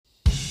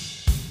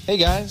Hey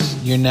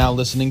guys, you're now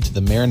listening to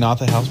the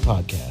Maranatha House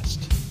Podcast.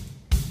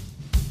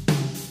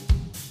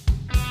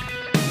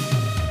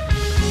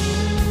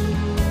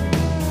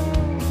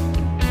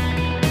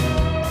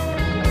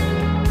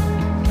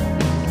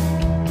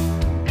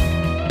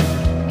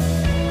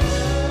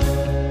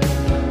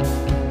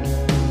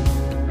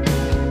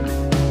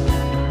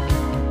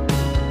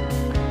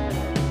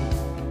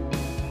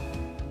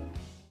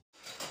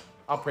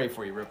 I'll pray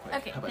for you real quick.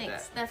 Okay,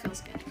 thanks. That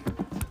feels good.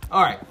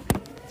 All right.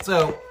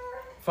 So,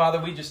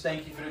 Father, we just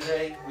thank you for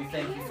today. We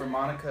thank you for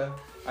Monica.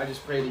 I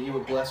just pray that you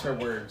would bless her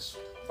words.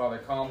 Father,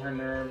 calm her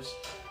nerves.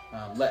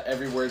 Let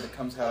every word that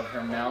comes out of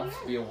her mouth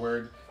be a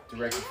word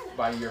directed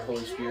by your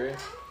Holy Spirit.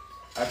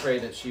 I pray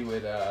that she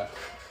would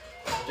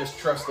just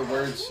trust the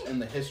words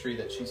and the history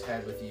that she's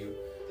had with you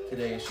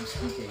today as she's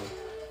speaking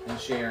and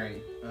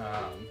sharing,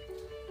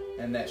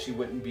 and that she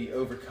wouldn't be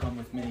overcome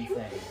with many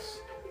things,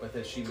 but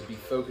that she would be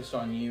focused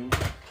on you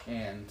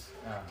and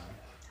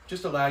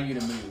just allow you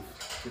to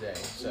move today.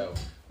 So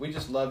we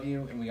just love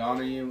you and we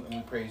honor you and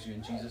we praise you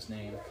in Jesus'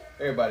 name.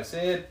 Everybody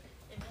say it.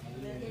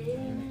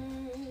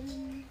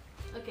 Amen.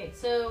 Okay,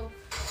 so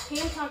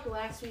Pam talked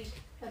last week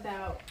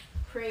about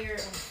prayer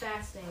and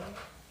fasting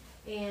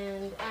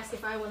and asked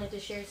if I wanted to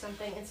share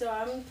something. And so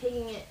I'm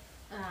taking it,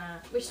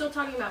 we're still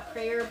talking about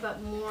prayer,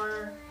 but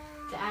more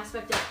the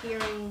aspect of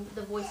hearing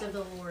the voice of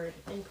the Lord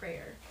in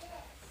prayer.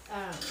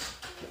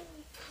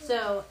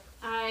 So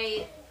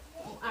I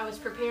was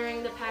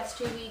preparing the past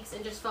 2 weeks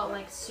and just felt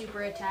like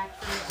super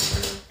attacked from the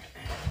enemy,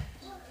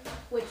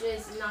 which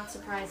is not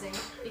surprising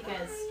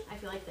because I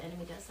feel like the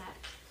enemy does that.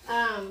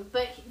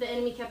 But the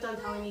enemy kept on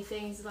telling me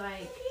things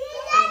like,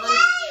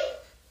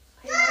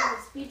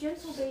 be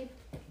gentle, babe.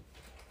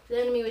 The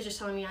enemy was just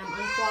telling me I'm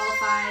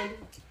unqualified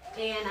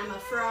and I'm a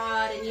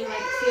fraud and you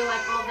like feel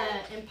like all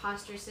the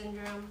imposter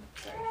syndrome.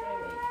 Sorry, should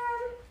I wait?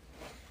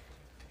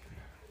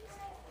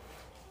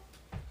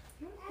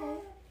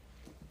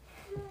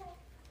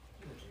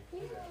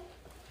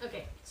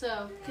 Okay,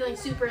 so feeling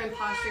super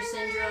imposter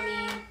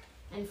syndrome-y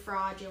and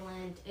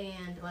fraudulent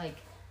and like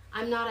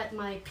I'm not at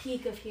my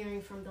peak of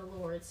hearing from the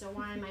Lord, so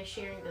why am I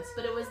sharing this?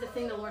 But it was the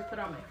thing the Lord put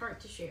on my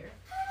heart to share.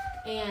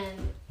 And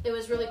it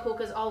was really cool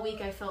because all week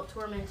I felt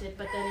tormented,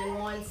 but then in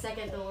 1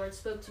 second the Lord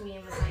spoke to me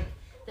and was like,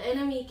 the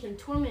enemy can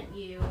torment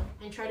you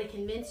and try to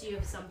convince you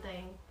of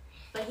something,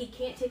 but he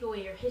can't take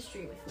away your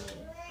history with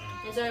me.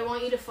 And so I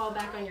want you to fall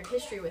back on your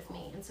history with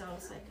me. And so I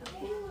was like,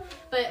 okay.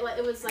 But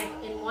it was like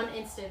in one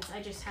instance,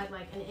 I just had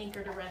like an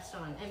anchor to rest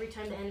on. Every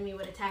time the enemy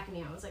would attack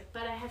me, I was like,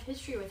 but I have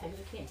history with him.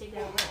 You can't take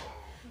that away.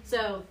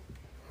 So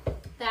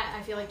that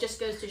I feel like just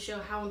goes to show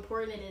how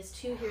important it is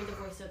to hear the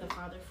voice of the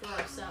Father for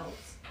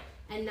ourselves.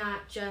 And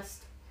not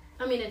just,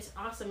 I mean, it's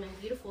awesome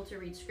and beautiful to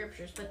read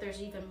scriptures, but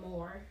there's even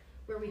more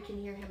where we can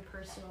hear him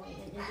personally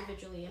and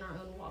individually in our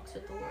own walks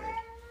with the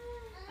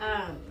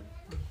Lord.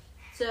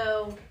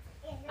 So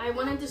I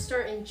wanted to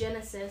start in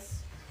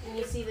Genesis, and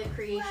you see the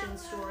creation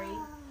story.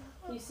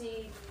 You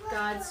see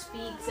God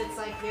speaks. It's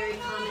like very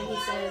common. He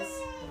says,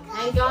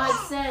 and God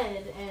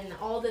said, and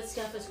all this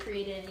stuff is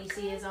created, and you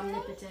see his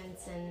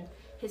omnipotence and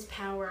his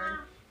power.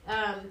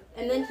 And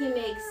then he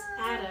makes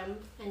Adam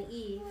and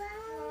Eve,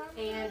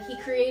 and he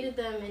created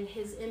them in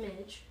his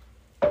image.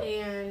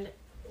 And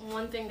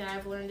one thing that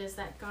I've learned is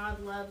that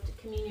God loved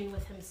communion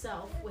with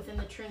himself within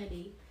the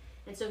Trinity.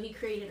 And so he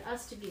created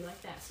us to be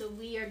like that. So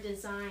we are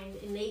designed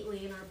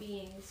innately in our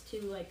beings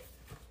to like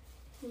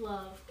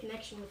love,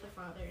 connection with the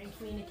Father, and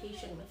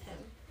communication with him.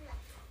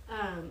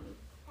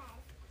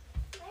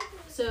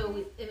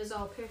 So it was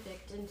all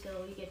perfect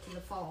until we get to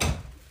the fall.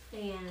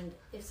 And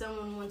if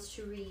someone wants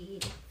to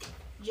read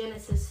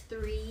Genesis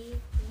 3,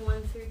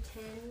 1 through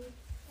 10.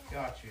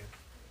 Got you.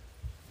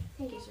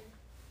 Thank you, sir.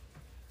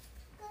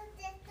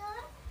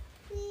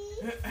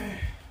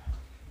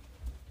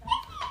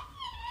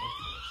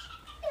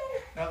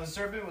 Now the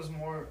serpent was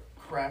more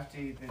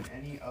crafty than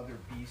any other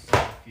beast of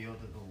the field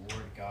that the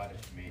Lord God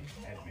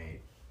had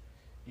made.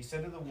 He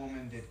said to the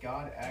woman, did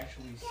God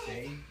actually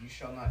say, you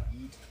shall not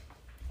eat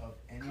of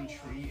any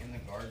tree in the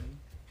garden?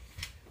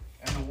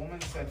 And the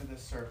woman said to the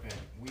serpent,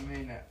 we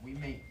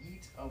may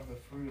eat of the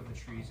fruit of the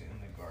trees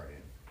in the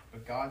garden.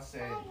 But God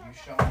said, you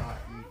shall not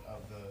eat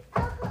of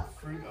the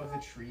fruit of the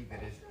tree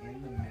that is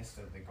in the midst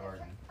of the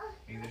garden,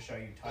 neither shall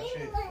you touch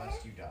it,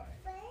 lest you die.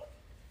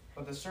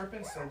 But the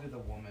serpent said to the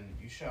woman,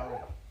 you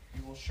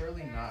will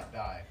surely not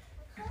die.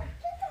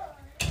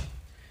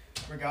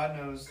 For God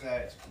knows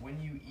that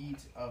when you eat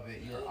of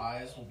it, your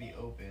eyes will be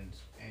opened,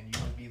 and you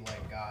will be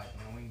like God,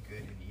 knowing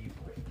good and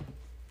evil.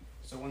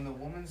 So when the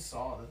woman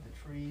saw that the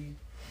tree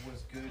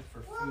was good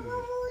for food,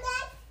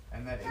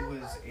 and that it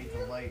was a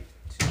delight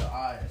to the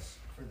eyes,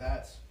 for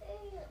that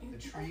the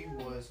tree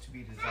was to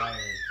be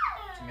desired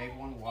to make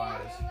one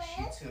wise,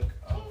 she took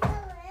of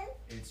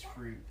its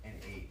fruit and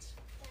ate.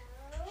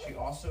 She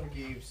also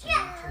gave some to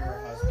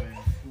her husband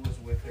who was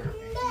with her, and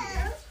he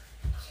ate.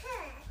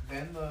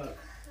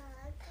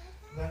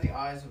 Then the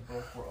eyes of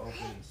both were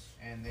opened,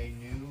 and they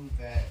knew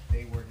that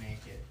they were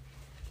naked.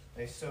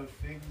 They sewed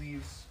fig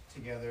leaves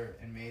together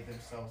and made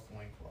themselves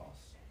loincloths.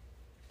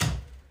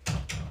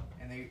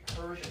 And they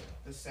heard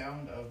the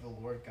sound of the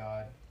Lord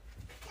God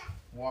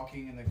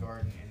walking in the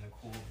garden in the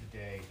cool of the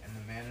day, and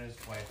the man and his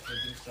wife hid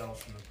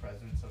themselves from the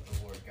presence of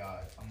the Lord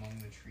God among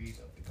the trees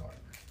of the garden.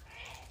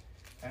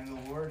 And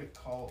the Lord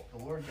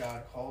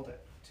God called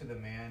to the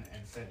man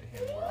and said to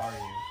him, "Where are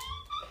you?"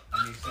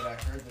 And he said, "I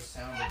heard the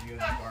sound of you in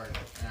the garden,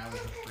 and I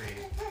was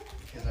afraid,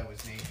 because I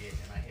was naked,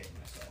 and I hid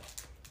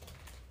myself."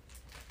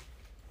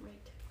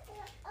 Right.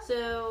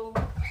 So,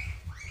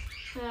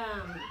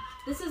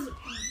 this is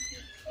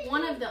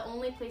one of the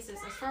only places,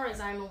 as far as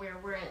I'm aware,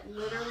 where it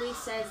literally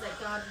says that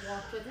God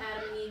walked with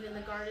Adam and Eve in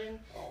the garden.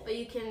 But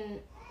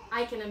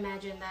I can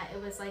imagine that it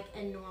was like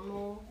a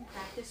normal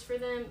practice for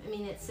them. I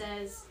mean, it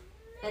says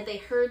that they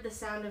heard the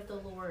sound of the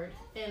Lord.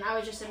 And I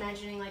was just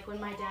imagining, like, when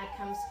my dad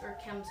comes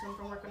home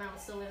from work when I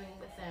was still living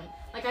with them.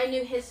 Like, I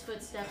knew his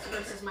footsteps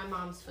versus my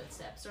mom's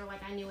footsteps. Or,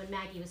 like, I knew when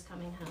Maggie was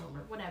coming home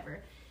or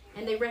whatever.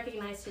 And they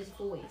recognized his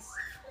voice.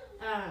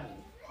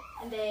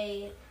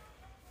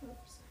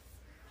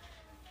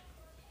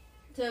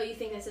 So you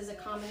think this is a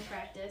common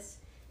practice.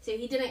 So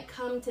he didn't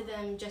come to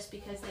them just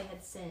because they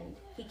had sinned.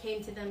 He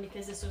came to them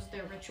because this was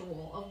their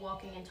ritual of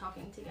walking and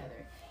talking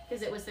together.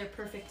 Because it was their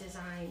perfect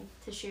design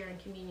to share in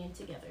communion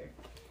together.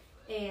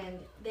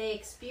 And they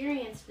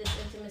experienced this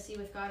intimacy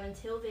with God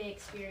until they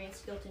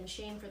experienced guilt and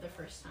shame for the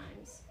first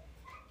times.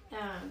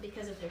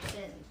 Because of their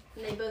sin.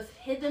 And they both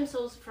hid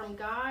themselves from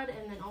God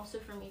and then also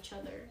from each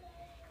other.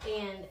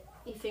 And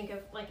you think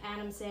of, like,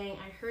 Adam saying,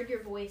 "I heard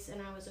your voice and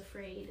I was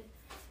afraid."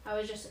 I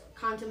was just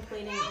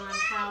contemplating on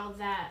how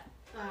that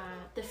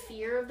the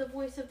fear of the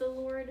voice of the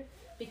Lord,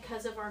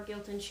 because of our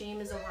guilt and shame,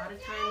 is a lot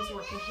of times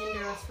what can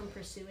hinder us from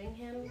pursuing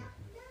him.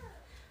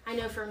 I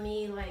know for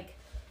me, like,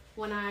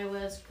 when I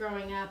was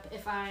growing up,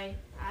 if I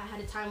had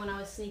a time when I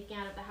was sneaking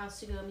out of the house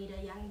to go meet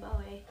a young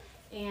boy,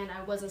 and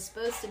I wasn't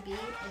supposed to be,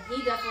 and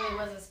he definitely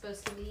wasn't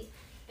supposed to be,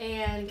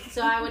 and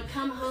so I would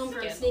come home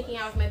from sneaking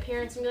out with my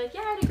parents and be like,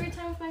 "Yeah, I had a great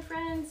time with my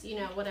friends," you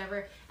know,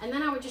 whatever, and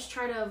then I would just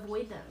try to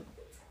avoid them.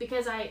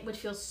 Because I would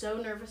feel so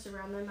nervous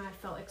around them, I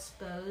felt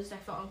exposed, I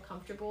felt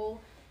uncomfortable.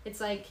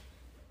 It's like,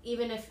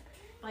 even if,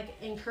 like,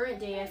 in current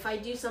day, if I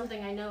do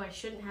something I know I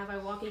shouldn't have, I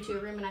walk into a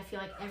room and I feel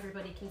like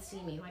everybody can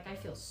see me. Like, I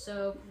feel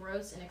so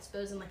gross and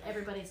exposed, and, like,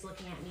 everybody's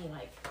looking at me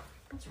like,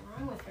 "What's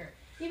wrong with her?"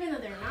 Even though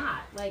they're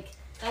not. Like,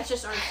 that's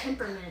just our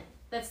temperament.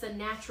 That's the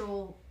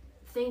natural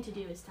thing to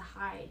do, is to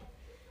hide.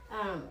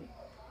 What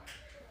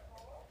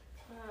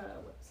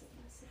was I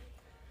going to say?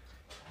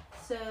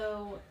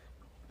 So,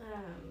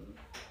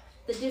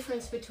 the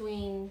difference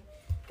between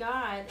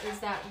God is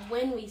that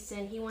when we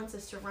sin, he wants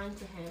us to run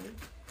to him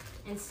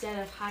instead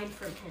of hide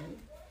from him.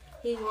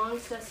 He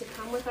longs us to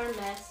come with our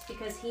mess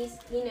because he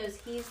knows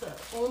he's the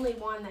only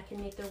one that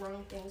can make the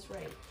wrong things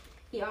right.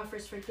 He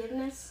offers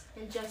forgiveness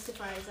and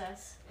justifies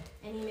us,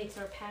 and he makes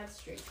our path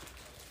straight.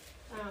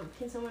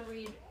 Can someone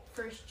read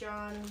 1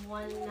 John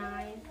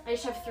 1:9? I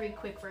just have 3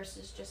 quick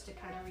verses just to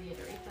kind of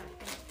reiterate that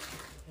thing.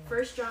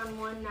 1 John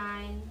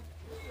 1:9,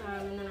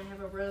 and then I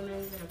have a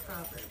Romans and a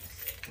Proverbs.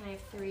 And I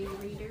have 3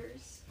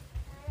 readers.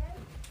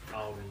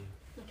 I'll read.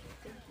 Okay,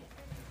 thank you.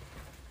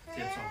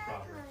 Tips on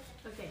Proverbs.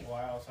 Okay. Well,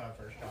 I also have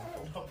First John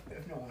pulled up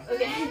if no one else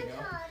Okay. wants to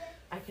go.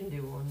 I can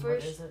do one.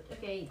 First, What is it?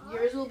 Okay,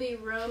 yours will be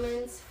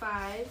Romans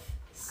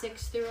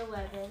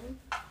 5:6-11.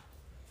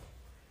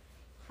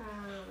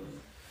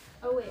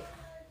 Oh wait,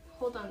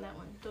 hold on that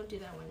one. Don't do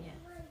that one yet.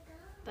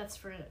 That's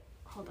for it.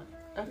 Hold on.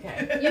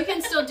 Okay. You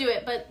can still do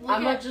it, but look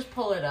I'm gonna at just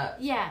pull it up.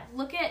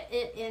 look at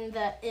it in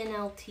the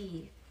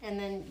NLT, and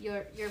then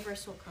your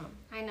verse will come.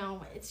 I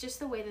know it's just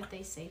the way that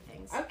they say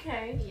things.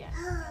 Okay. Yeah.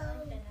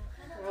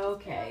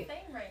 Okay.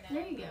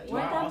 There you go. What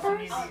Yeah. that also verse?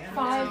 need the end.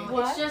 5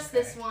 what? It's just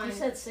this one. You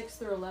said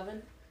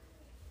 6-11.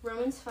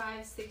 Romans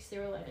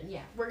 5:6-11.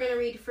 Yeah, we're gonna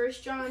read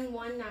 1 John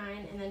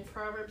 1:9 and then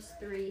Proverbs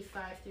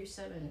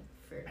 3:5-7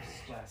 first.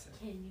 Classic.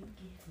 Can you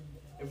give me?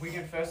 If we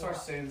confess our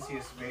sins, he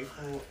is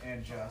faithful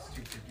and just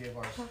to forgive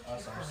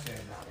us our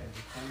sins and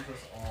to cleanse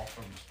us all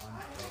from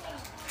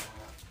unrighteousness.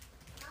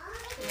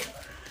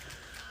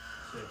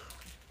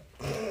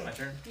 My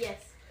turn.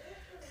 Yes.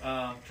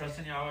 Trust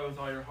in Yahweh with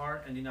all your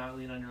heart and do not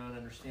lean on your own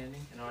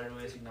understanding. In all your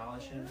ways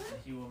acknowledge him,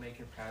 and he will make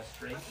your path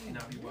straight. Do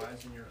not be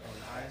wise in your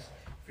own eyes.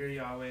 Fear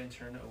Yahweh and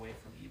turn away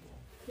from evil.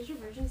 Does your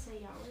version say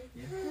Yahweh?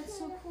 Yeah. That's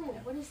so cool.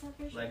 What is that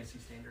version? Legacy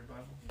Standard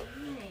Bible.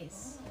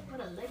 Nice. What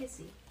a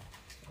legacy.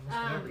 I'm just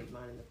gonna read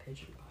mine in the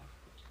Pigeon Bible.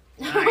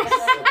 Nice.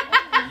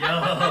 Yo.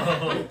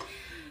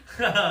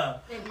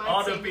 It might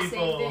All say the the people.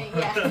 same thing.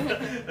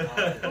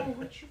 Yeah. Oh,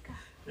 what you got?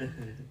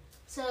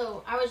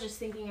 So I was just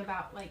thinking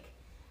about like,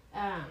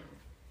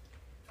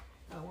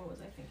 what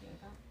was I thinking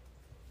about?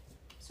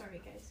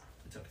 Sorry, guys.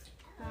 It's okay.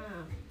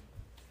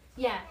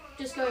 Yeah,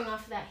 just going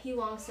off of that, he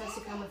longs us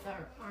to come with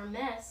our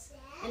mess.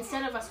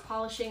 Instead of us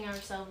polishing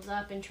ourselves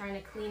up and trying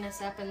to clean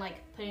us up and like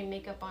putting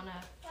makeup on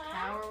a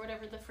cow or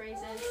whatever the phrase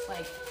is,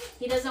 like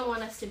he doesn't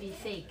want us to be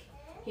fake.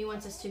 He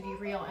wants us to be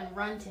real and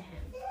run to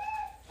him.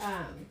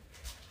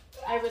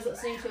 I was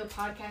listening to a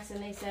podcast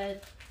and they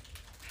said,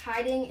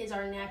 hiding is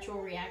our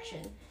natural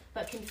reaction,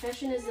 but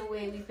confession is the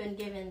way we've been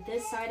given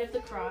this side of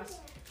the cross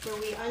where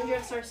we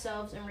undress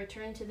ourselves and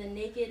return to the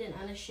naked and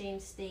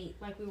unashamed state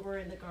like we were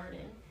in the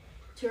garden,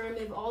 to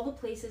remove all the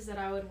places that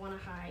I would want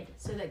to hide,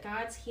 so that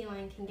God's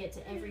healing can get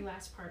to every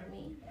last part of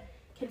me.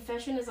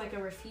 Confession is like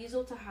a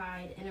refusal to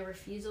hide and a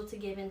refusal to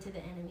give in to the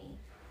enemy.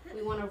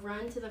 We want to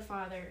run to the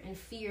Father and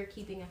fear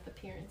keeping up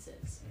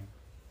appearances.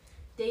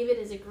 David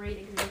is a great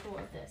example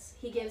of this.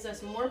 He gives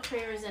us more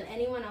prayers than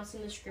anyone else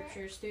in the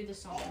scriptures through the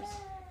Psalms,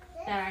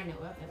 that I know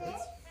of at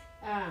least.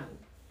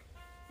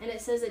 And it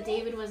says that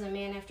David was a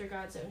man after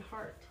God's own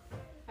heart.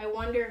 I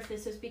wonder if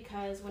this was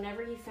because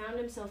whenever he found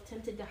himself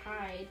tempted to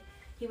hide,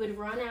 he would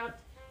run out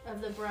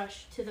of the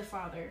brush to the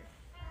Father.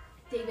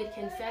 David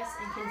confessed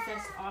and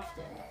confessed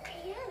often.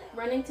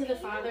 Running to the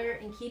Father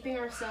and keeping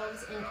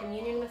ourselves in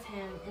communion with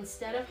him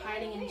instead of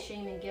hiding in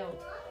shame and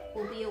guilt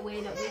will be a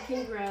way that we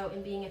can grow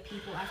in being a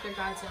people after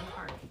God's own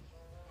heart.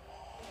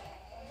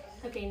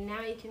 Okay,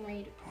 now you can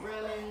read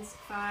Romans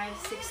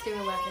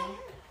 5:6-11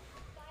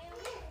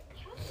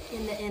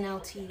 in the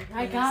NLT.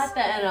 I got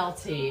the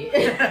NLT.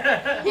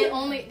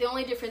 The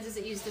only difference is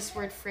it used this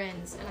word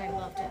friends, and I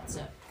loved it, so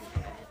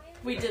go ahead.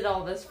 We did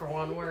all this for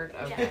one word.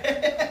 Okay.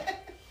 Yeah.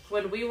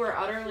 When we were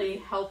utterly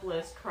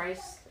helpless,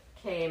 Christ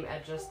came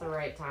at just the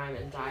right time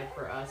and died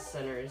for us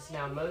sinners.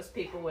 Now, most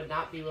people would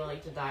not be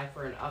willing to die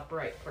for an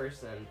upright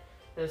person,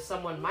 though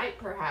someone might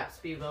perhaps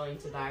be willing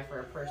to die for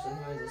a person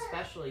who is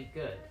especially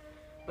good.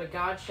 But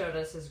God showed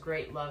us his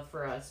great love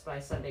for us by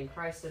sending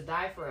Christ to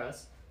die for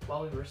us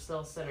while we were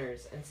still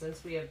sinners. And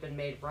since we have been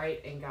made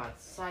right in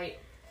God's sight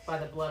by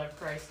the blood of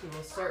Christ, he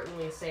will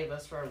certainly save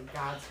us from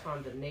God's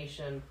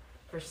condemnation.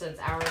 For since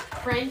our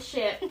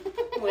friendship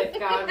with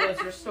God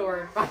was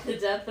restored by the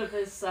death of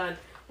his Son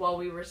while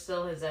we were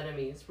still his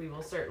enemies, we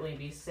will certainly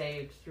be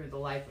saved through the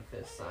life of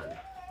his Son.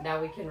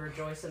 Now we can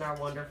rejoice in our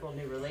wonderful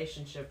new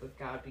relationship with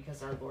God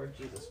because our Lord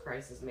Jesus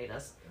Christ has made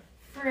us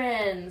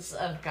friends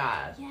of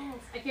God. Yes.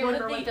 I can't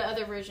remember what the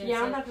other version Yeah,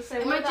 said. I'm about to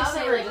say, It what might the just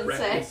other say, like, version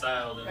say?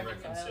 Reconciled and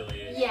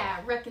reconciliation. Yeah,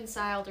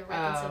 reconciled or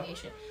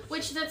reconciliation.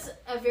 Which that's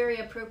a very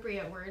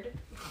appropriate word,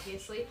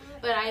 obviously.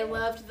 But I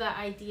loved the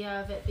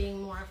idea of it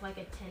being more of like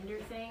a tender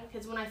thing.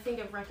 Because when I think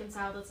of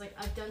reconciled, it's like,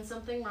 I've done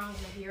something wrong,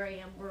 but here I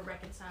am, we're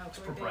reconciled, It's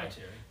we're good.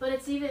 proprietary. But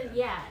it's even,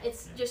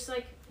 it's just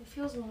like, it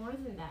feels more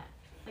than that.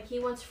 Like, he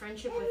wants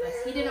friendship with us.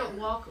 He didn't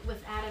walk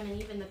with Adam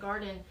and Eve in the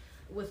garden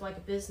with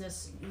like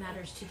business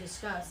matters to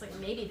discuss. Like,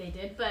 maybe they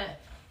did, but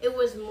it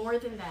was more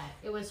than that.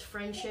 It was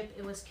friendship,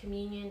 it was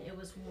communion, it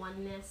was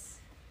oneness.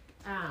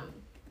 I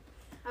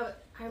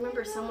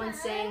remember someone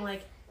saying,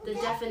 like, the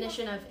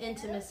definition of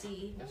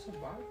intimacy,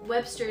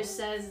 Webster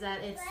says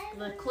that it's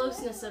the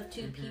closeness of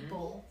two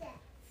people,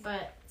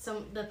 but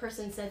the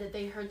person said that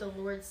they heard the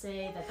Lord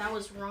say that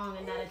was wrong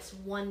and that it's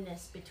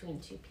oneness between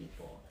two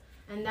people.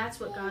 And that's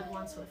what God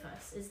wants with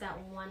us, is that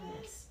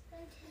oneness.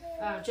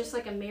 Just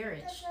like a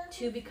marriage,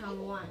 two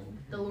become one.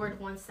 The Lord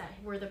wants that.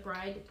 We're the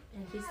bride,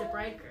 and he's the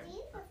bridegroom.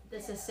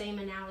 That's the same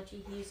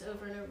analogy he used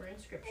over and over in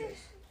scriptures.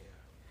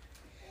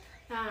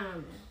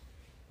 And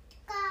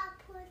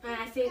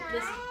I think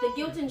the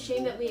guilt and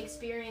shame that we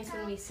experience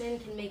when we sin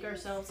can make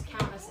ourselves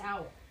count us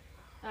out.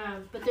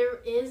 But there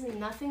is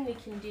nothing we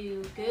can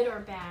do, good or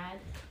bad,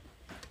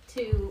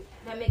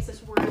 that makes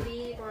us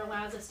worthy or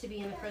allows us to be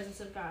in the presence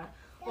of God.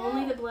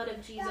 Only the blood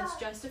of Jesus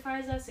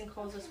justifies us and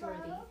calls us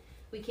worthy.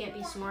 We can't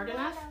be smart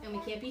enough, and we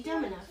can't be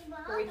dumb enough,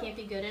 or we can't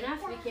be good enough,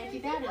 we can't be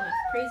bad enough.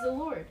 Praise the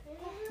Lord.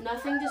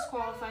 Nothing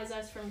disqualifies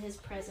us from his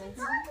presence,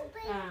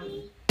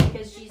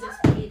 because Jesus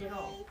paid it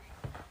all.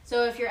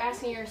 So if you're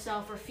asking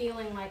yourself or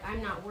feeling like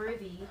I'm not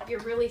worthy, you're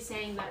really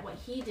saying that what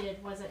he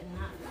did wasn't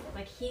enough.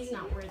 Like, he's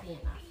not worthy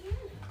enough.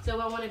 So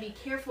I want to be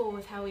careful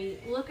with how we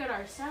look at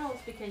ourselves,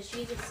 because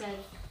Jesus said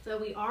that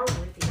we are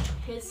worthy.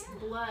 His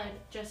blood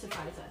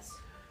justifies us.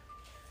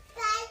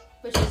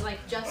 Which is like,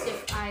 just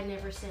if I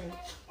never sinned.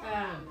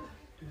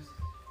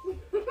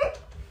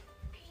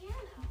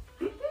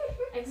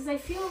 Because I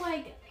feel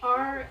like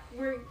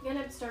we're going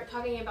to start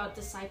talking about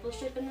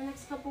discipleship in the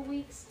next couple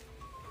weeks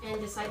and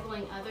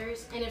discipling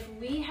others. And if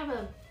we have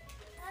a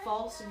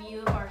false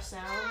view of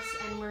ourselves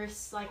and we're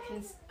like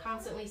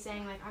constantly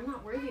saying like, I'm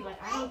not worthy,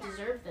 like I don't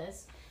deserve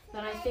this,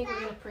 then I think we're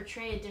going to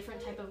portray a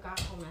different type of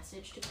gospel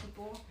message to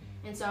people.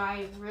 And so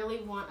I really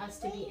want us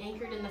to be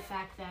anchored in the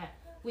fact that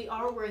we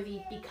are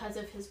worthy because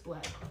of his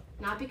blood,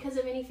 not because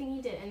of anything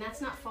he did. And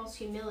that's not false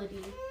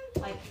humility.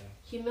 Like,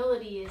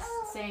 humility is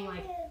saying,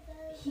 like,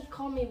 he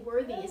called me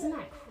worthy. Isn't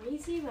that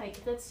crazy?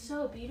 Like, that's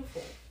so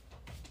beautiful.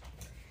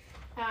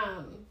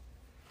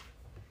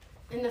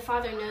 And the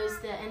Father knows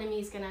the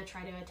enemy is going to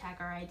try to attack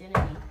our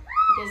identity,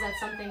 because that's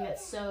something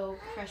that's so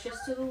precious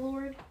to the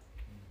Lord.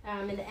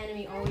 And the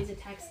enemy always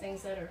attacks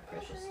things that are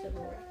precious to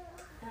the Lord.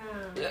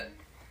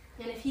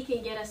 And if he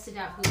can get us to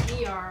doubt who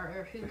we are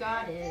or who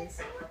God is,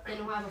 then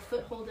he'll have a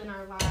foothold in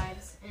our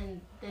lives,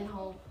 and then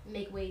he'll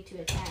make way to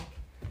attack.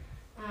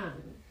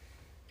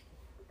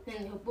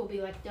 Then we'll be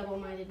like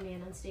double-minded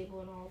man,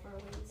 unstable in all of our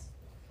ways.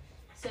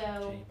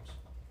 So,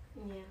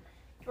 James.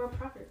 yeah. Or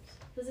Proverbs.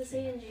 Does it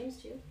say in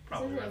James too?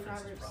 Probably it says it in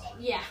references Proverbs.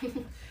 Yeah.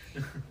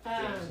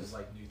 James is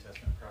like New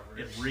Testament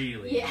Proverbs. It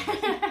really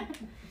Yeah.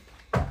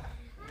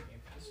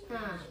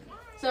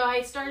 So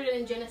I started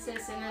in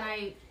Genesis, and then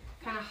I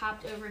kind of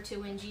hopped over to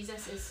when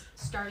Jesus is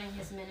starting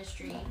his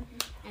ministry.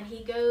 And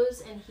he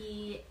goes and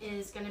he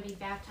is going to be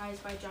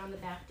baptized by John the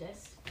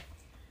Baptist.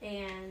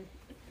 And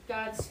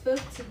God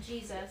spoke to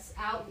Jesus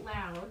out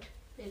loud,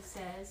 it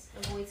says.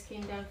 A voice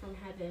came down from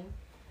heaven.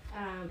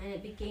 And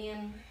it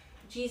began,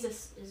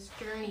 Jesus'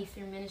 journey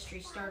through ministry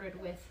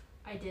started with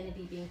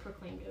identity being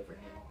proclaimed over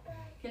him.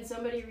 Can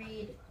somebody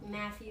read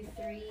Matthew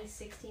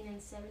 3:16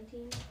 and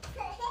 17?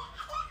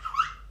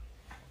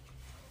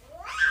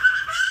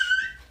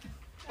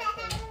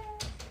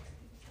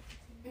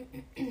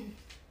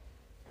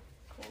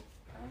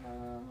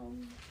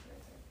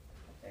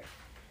 There.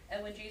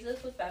 And when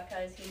Jesus was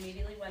baptized, he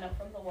immediately went up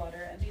from the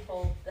water, and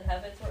behold, the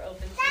heavens were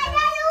opened to him.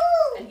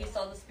 And he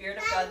saw the Spirit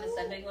of God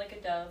descending like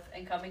a dove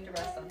and coming to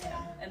rest on him.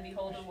 And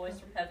behold, a voice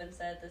from heaven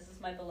said, "This is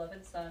my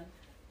beloved Son,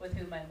 with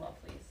whom I am well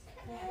pleased."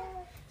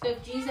 So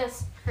if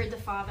Jesus heard the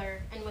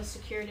Father and was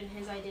secured in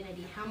his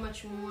identity, how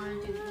much more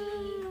do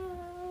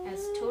we,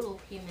 as total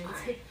humans,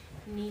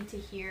 need to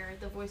hear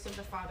the voice of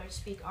the Father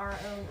speak our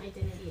own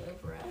identity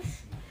over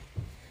us?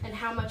 And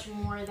how much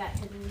more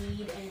that could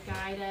lead and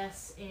guide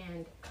us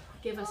and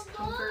give us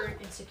comfort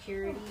and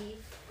security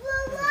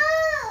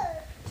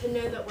to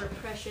know that we're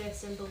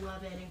precious and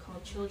beloved and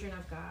called children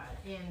of God,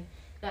 and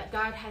that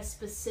God has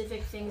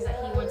specific things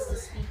that he wants to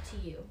speak to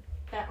you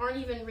that aren't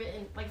even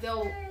written, like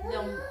they'll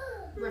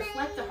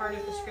reflect the heart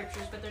of the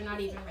scriptures, but they're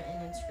not even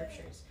written in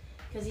scriptures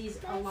because he's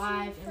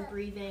alive and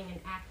breathing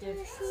and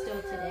active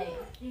still today.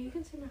 You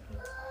can say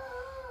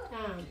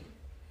nothing.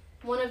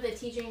 One of the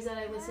teachings that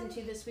I listened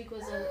to this week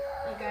was a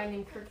guy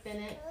named Kirk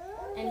Bennett,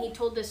 and he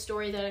told this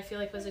story that I feel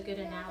like was a good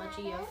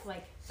analogy of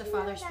like the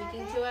Father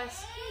speaking to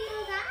us.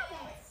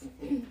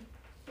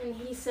 And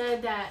he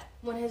said that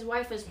when his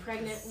wife was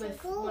pregnant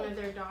with one of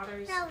their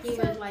daughters, he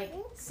would like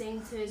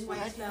sing to his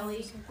wife's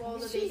belly while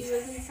the baby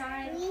was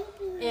inside.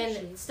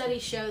 And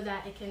studies show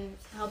that it can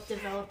help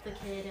develop the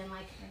kid, and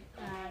like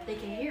they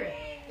can hear it.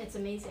 It's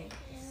amazing.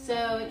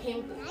 So it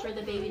came for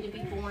the baby to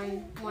be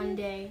born one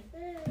day,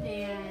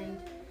 and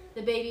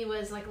the baby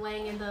was like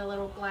laying in the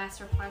little glass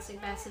or plastic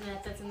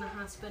bassinet that's in the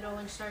hospital,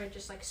 and started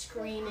just like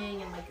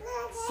screaming and like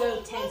so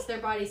tense. Their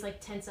bodies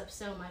like tense up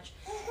so much.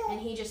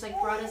 And he just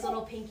like brought his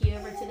little pinky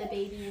over to the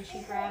baby, and she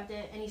grabbed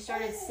it, and he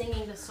started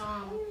singing the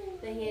song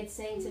that he had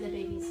sang to the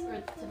baby's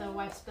or to the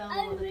wife's belly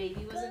while the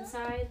baby was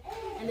inside.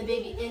 And the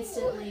baby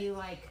instantly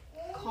like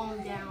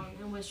calmed down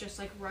and was just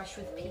like rushed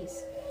with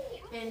peace.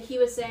 And he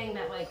was saying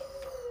that like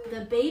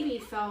the baby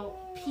felt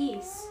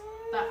peace,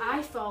 but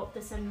I felt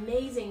this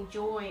amazing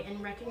joy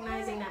in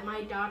recognizing that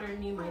my daughter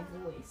knew my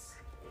voice.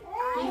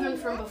 Even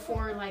from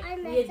before, like,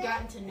 we had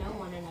gotten to know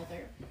one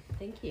another.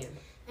 Thank you.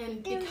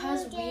 And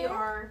because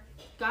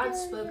God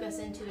spoke us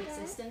into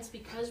existence,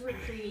 because we're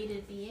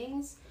created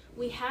beings,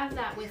 we have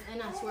that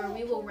within us where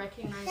we will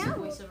recognize the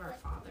voice of our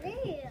Father.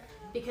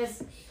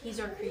 Because he's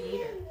our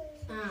creator.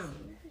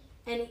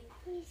 And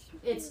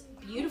it's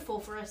beautiful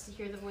for us to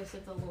hear the voice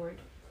of the Lord.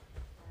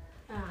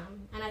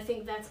 And I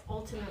think that's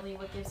ultimately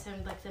what gives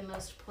him like the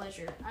most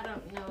pleasure. I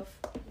don't know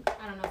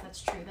if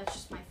that's true. That's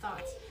just my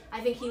thoughts.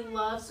 I think he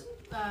loves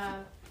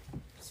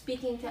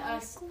speaking to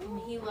us, and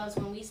he loves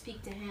when we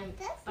speak to him.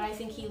 But I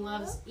think he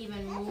loves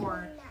even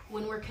more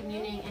when we're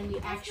communing and we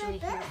actually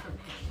hear from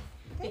him,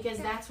 because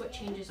that's what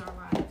changes our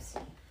lives.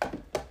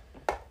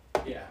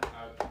 Yeah,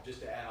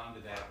 just to add on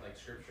to that, like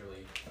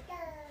scripturally,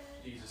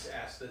 Jesus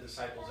asked the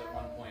disciples at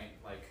one point,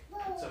 like,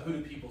 "So who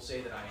do people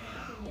say that I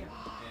am?" Yeah.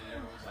 And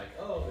everyone's like,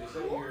 "Oh, they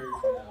say you're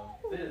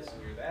this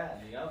and you're that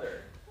and the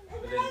other."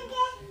 But then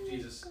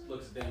Jesus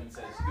looks at them and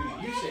says,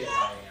 "Who do you say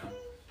that I am?"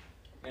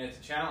 And it's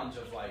a challenge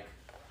of like,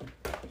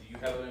 do you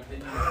have an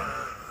opinion?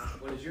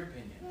 What is your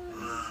opinion?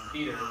 And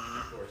Peter,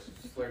 of course,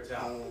 blurts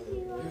out,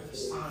 "You're the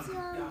Son of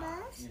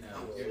God.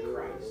 You're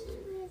Christ."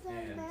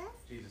 And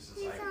Jesus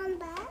is like,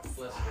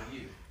 "Blessed are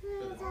you.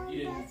 So you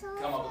didn't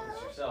come up with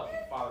this yourself, but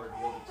the Father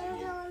revealed it to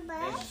you."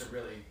 And it's just a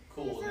really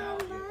cool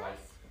analogy of like,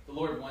 the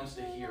Lord wants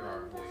to hear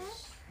our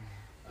voice.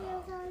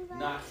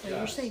 Not just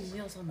you're saying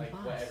Wheels on the like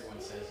Bus. what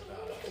everyone says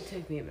about us. It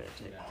took me a minute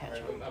to catch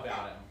or up.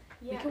 about him.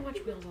 We can watch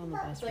Wheels on the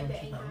Bus Like one the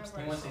of anchor times. of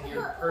our He wants to soul.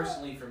 hear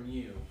personally from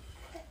you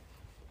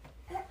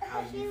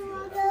how you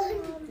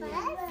feel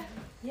about it.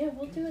 Yeah,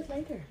 we'll do it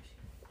later.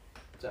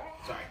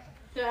 Sorry.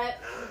 So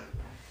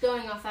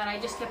going off that, I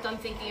just kept on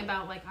thinking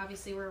about, like,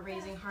 obviously we're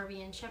raising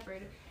Harvey and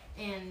Shepherd,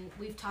 and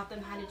we've taught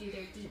them how to do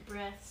their deep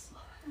breaths.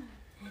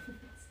 Are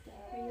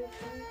you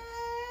okay?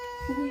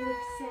 You're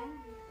sad.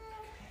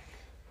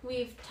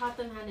 We've taught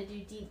them how to do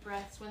deep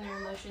breaths when their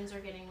emotions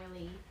are getting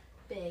really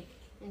big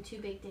and too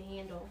big to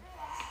handle.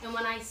 And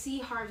when I see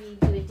Harvey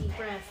do a deep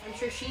breath, I'm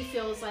sure she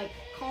feels like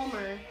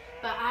calmer,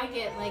 but I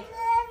get like,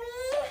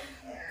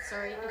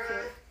 sorry, I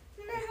feel.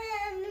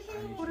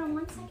 Hold on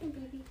 1 second,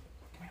 baby.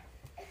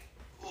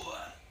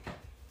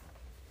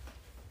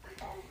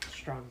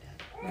 Strong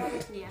dad. Yeah.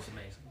 It's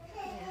amazing.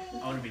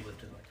 Yeah. I want to be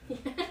lifted like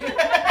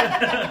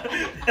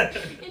that.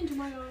 Into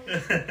my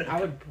arms. I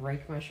would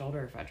break my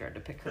shoulder if I tried to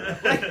pick her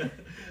up.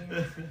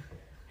 Yeah.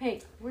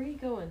 Hey, where are you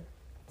going?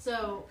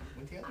 So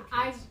With the other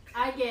I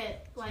kids.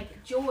 get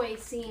like joy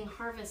seeing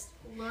Harvest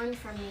learn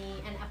from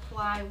me and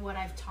apply what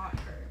I've taught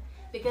her,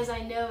 because I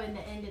know in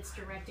the end it's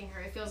directing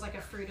her. It feels like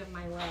a fruit of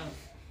my love.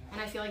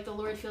 And I feel like the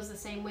Lord feels the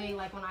same way.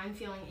 Like when I'm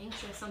feeling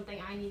anxious, something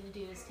I need to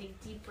do is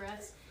take deep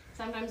breaths.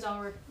 Sometimes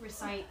I'll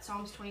recite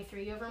Psalms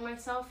 23 over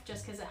myself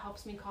just because it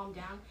helps me calm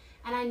down.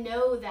 And I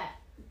know that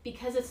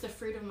because it's the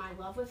fruit of my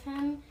love with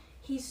him,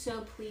 he's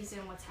so pleased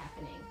in what's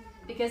happening.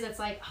 Because it's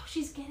like, oh,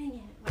 she's getting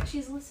it. Like,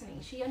 she's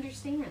listening. She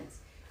understands.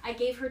 I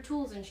gave her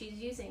tools and she's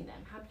using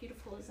them. How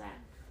beautiful is that?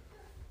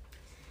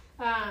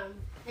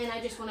 And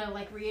I just want to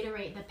like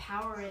reiterate the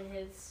power in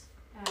his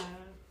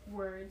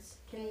words.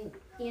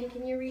 Ian,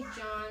 can you read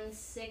John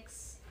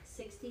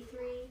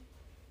 6:63?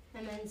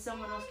 And then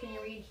someone else, can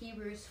you read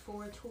Hebrews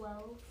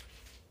 4:12?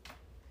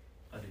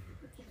 I do.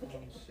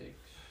 John 6.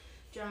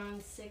 John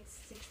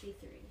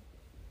 6:63.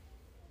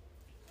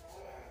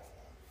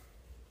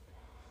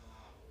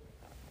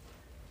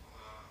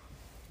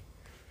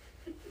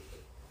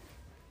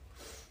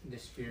 The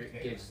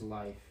Spirit gives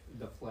life,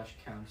 the flesh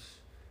counts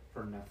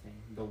for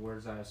nothing. The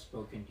words I have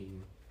spoken to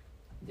you,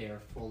 they are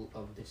full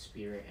of the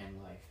Spirit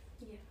and life.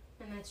 Yeah,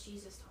 and that's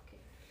Jesus talking.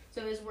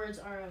 So his words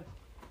are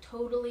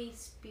totally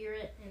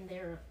spirit and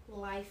they're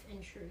life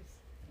and truth.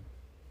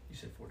 You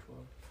said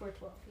 4:12.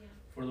 4:12, yeah.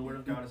 For the word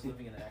of God is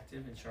living and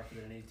active and sharper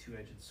than any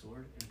two-edged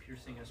sword, and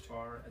piercing as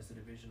far as the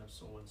division of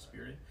soul and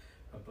spirit,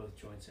 of both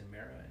joints and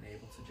marrow, and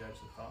able to judge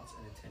the thoughts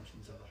and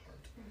intentions of the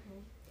heart.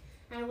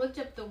 And I looked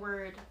up the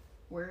word,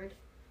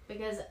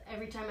 because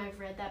every time I've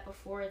read that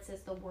before, it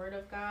says the word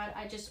of God.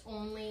 I just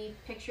only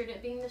pictured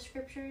it being the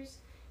scriptures.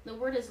 The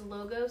word is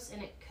logos,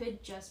 and it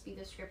could just be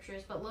the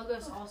scriptures, but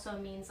logos also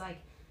means like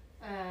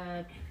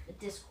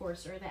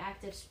discourse or the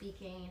act of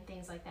speaking and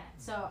things like that.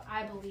 So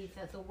I believe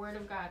that the word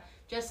of God,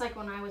 just like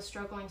when I was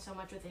struggling so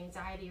much with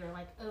anxiety or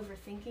like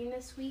overthinking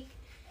this week,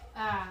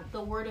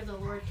 the word of the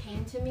Lord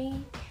came to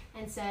me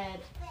and said,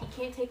 he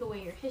can't take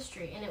away your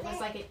history. And it was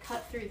like it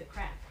cut through the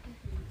crack.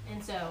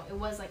 And so it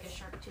was like a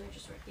sharp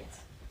two-edged sword.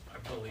 Yes. I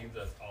believe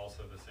that's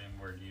also the same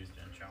word used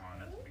in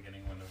John at the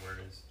beginning when the word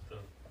is the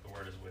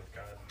word is with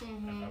God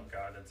and of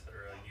God,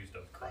 etc. Used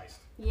of Christ.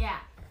 Yeah.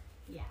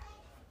 Yeah.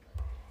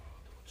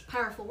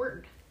 Powerful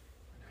word.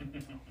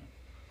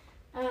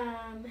 I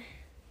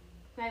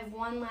have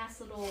one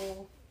last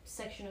little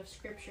section of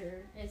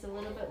scripture. It's a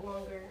little bit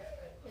longer.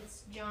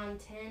 It's John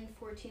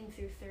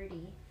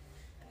 10:14-30.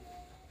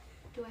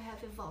 Do I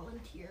have a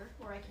volunteer,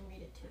 or I can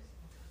read it too?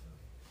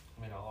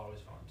 I mean, I'll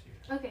always volunteer.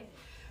 Okay.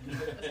 I was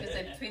going to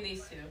say between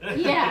these two.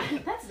 Yeah,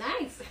 that's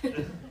nice.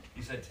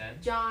 You said 10?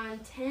 John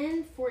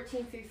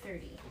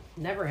 10:14-30.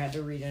 Never had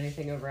to read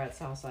anything over at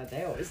Southside.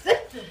 They always did.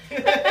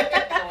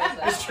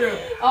 It's true.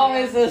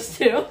 Always those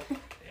two.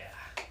 Yeah.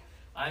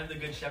 I am the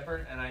good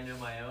shepherd, and I know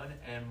my own,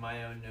 and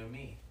my own know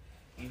me.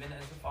 Even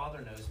as the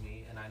Father knows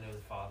me, and I know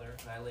the Father,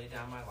 and I lay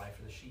down my life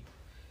for the sheep.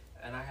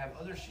 And I have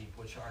other sheep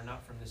which are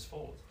not from this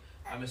fold.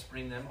 I must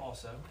bring them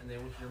also, and they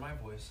will hear my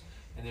voice,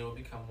 and they will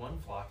become one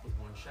flock with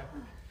one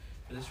shepherd.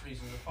 For this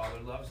reason the Father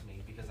loves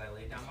me, because I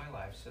lay down my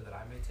life so that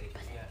I may take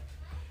it again.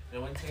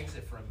 No one takes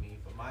it from me,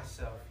 but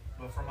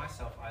for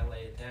myself I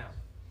lay it down.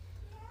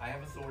 I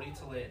have authority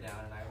to lay it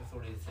down, and I have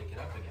authority to take it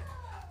up again.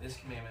 This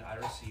commandment I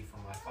received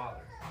from my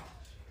Father.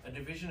 A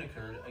division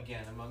occurred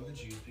again among the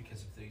Jews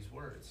because of these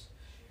words.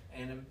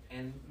 And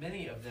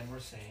many of them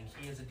were saying,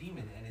 he is a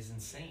demon and is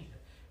insane.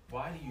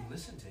 Why do you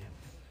listen to him?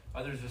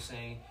 Others were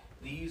saying,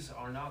 these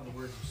are not the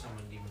words of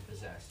someone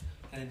demon-possessed.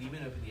 Can a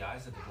demon open the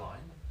eyes of the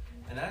blind?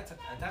 And at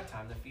that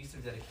time, the Feast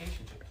of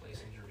Dedication took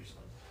place in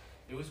Jerusalem.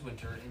 It was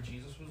winter, and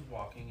Jesus was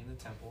walking in the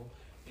temple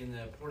in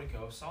the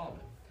portico of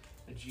Solomon.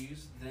 The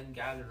Jews then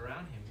gathered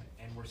around him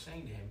and were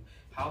saying to him,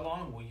 how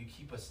long will you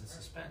keep us in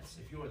suspense?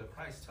 If you are the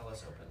Christ, tell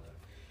us openly.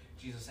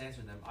 Jesus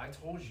answered them, I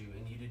told you,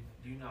 and you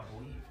do not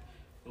believe.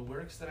 The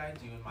works that I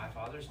do in my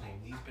Father's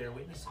name, these bear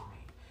witness of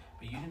me.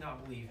 But you do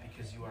not believe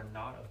because you are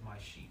not of my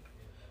sheep.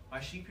 My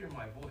sheep hear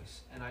my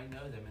voice, and I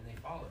know them, and they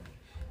follow me.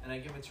 And I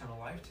give eternal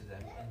life to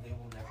them, and they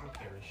will never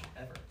perish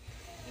ever.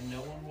 And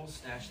no one will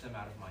snatch them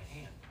out of my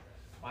hand.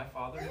 My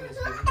Father who has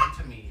given them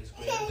to me is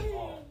greater than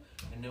all,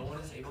 and no one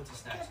is able to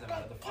snatch them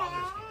out of the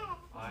Father's hand.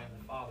 I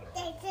and the Father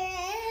are one.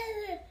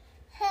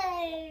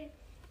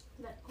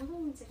 Hold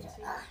on 1 second,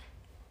 sweetheart.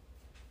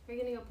 Are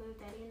you going to go play with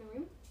Daddy in the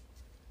room?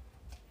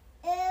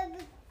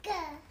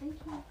 Thank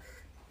you.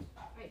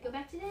 Alright, go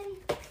back to Daddy.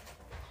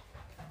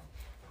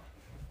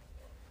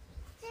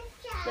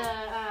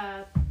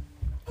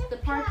 The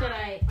part that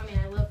I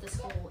love this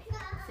whole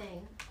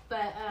thing,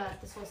 but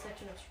this whole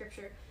section of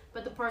scripture,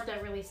 but the part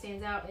that really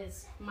stands out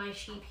is my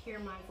sheep hear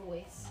my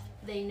voice.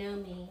 They know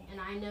me, and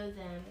I know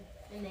them,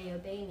 and they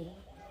obey me.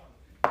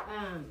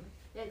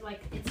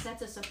 It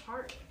sets us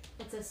apart.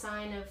 It's a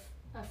sign of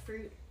a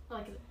fruit.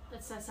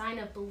 It's a sign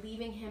of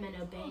believing him and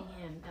obeying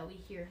him that we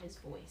hear his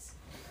voice.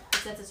 It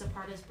sets us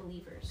apart as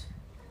believers.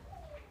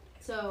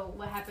 So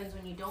what happens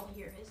when you don't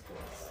hear his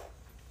voice?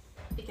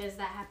 Because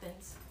that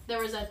happens. There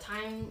was a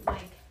time,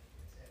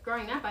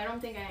 growing up, I don't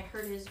think I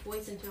heard his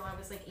voice until I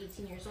was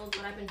 18 years old,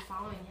 but I've been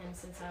following him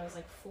since I was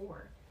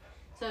 4.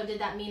 So did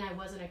that mean I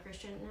wasn't a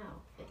Christian? No,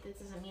 it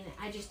doesn't mean it.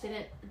 I just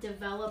didn't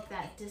develop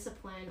that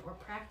discipline or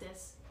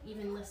practice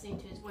even listening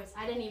to his voice.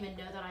 I didn't even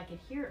know that I could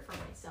hear it for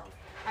myself.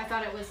 I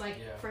thought it was like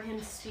for him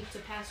to speak to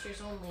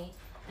pastors only,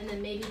 and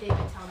then maybe they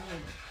would tell me.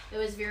 It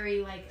was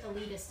very like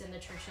elitist in the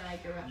church that I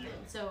grew up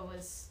in. So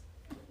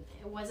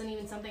it wasn't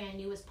even something I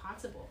knew was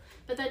possible.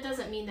 But that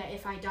doesn't mean that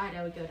if I died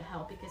I would go to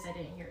hell because I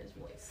didn't hear his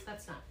voice.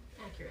 That's not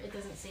accurate. It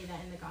doesn't say that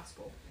in the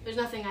gospel. There's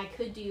nothing I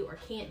could do or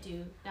can't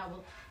do that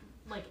will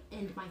like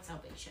end my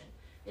salvation.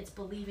 It's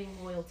believing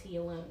loyalty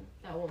alone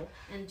that will,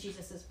 and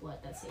Jesus' blood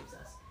that saves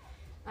us.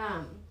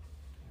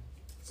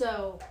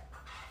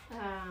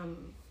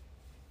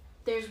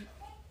 There's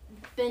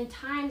been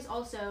times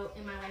also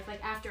in my life,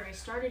 like after I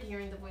started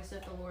hearing the voice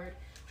of the Lord,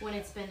 when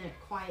it's been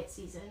a quiet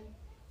season,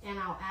 and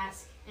I'll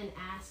ask and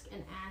ask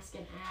and ask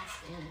and ask,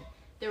 and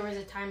there was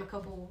a time a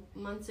couple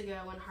months ago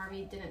when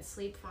Harvey didn't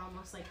sleep for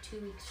almost like 2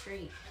 weeks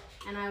straight,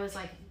 and I was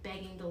like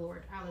begging the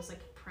Lord. I was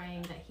like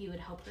praying that he would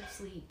help her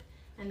sleep,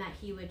 and that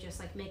he would just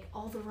like make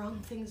all the wrong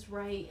things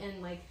right,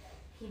 and like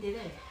he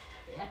didn't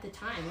at the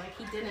time. Like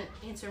he didn't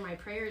answer my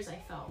prayers,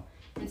 I felt.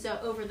 And so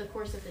over the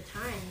course of the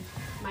time,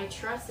 my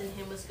trust in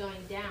him was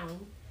going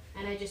down,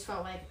 and I just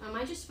felt like, am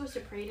I just supposed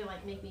to pray to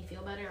like make me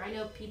feel better? I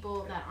know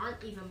people that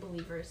aren't even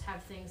believers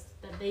have things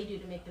that they do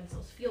to make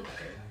themselves feel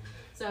better.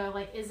 So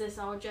like, is this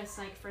all just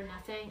like for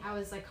nothing? I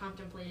was like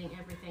contemplating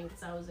everything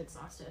because I was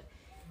exhausted.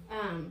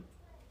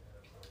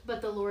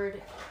 But the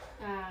Lord,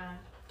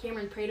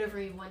 Cameron prayed over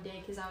me one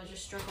day because I was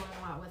just struggling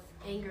a lot with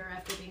anger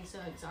after being so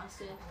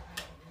exhausted.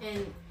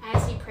 And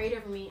as he prayed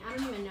over me, I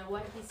don't even know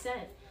what he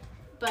said.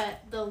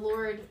 But the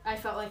Lord, I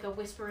felt like a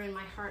whisper in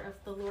my heart of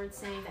the Lord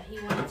saying that he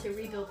wanted to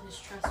rebuild his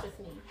trust with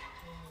me.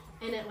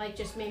 And it like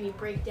just made me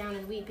break down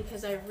and weep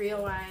because I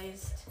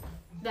realized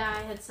that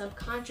I had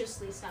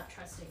subconsciously stopped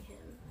trusting him.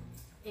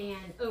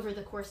 And over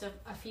the course of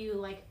a few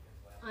like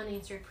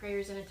unanswered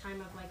prayers in a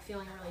time of like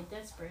feeling really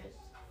desperate,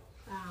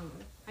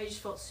 I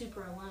just felt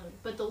super alone.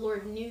 But the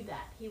Lord knew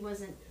that. He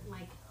wasn't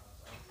like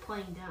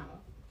playing dumb.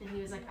 And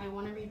he was like, I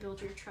want to rebuild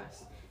your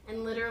trust.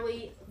 And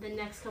literally the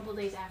next couple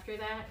days after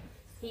that,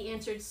 he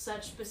answered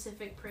such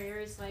specific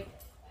prayers. Like,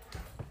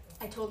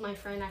 I told my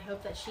friend I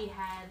hope that she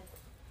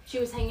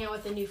was hanging out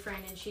with a new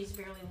friend and she's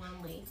very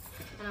lonely.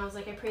 And I was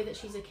like, I pray that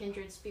she's a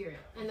kindred spirit.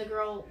 And the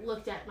girl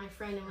looked at my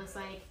friend and was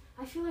like,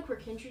 I feel like we're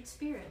kindred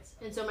spirits.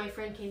 And so my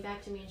friend came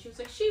back to me and she was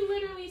like, she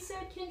literally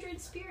said kindred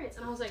spirits.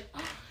 And I was like,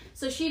 oh.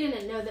 So she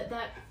didn't know that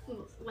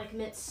like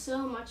meant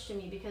so much to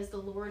me because the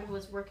Lord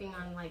was working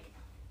on like,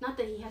 not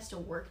that he has to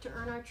work to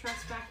earn our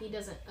trust back. He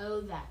doesn't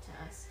owe that to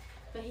us,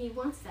 but he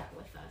wants that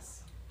with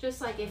us. Just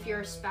like if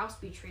your spouse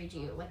betrayed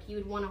you, like you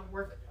would want to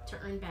work to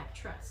earn back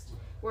trust.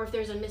 Or if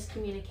there's a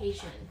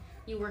miscommunication,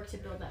 you work to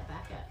build that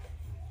back up.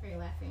 Are you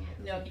laughing at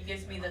me? No, he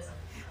gives me this.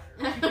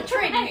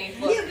 Betrayed me.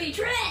 Look. You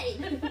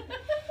betrayed!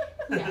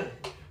 Yeah.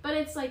 But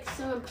it's like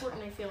so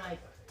important, I feel like,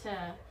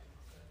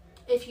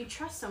 if you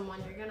trust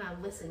someone, you're going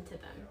to listen to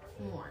them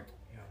more.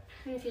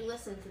 And if you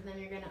listen to them,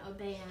 you're going to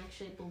obey and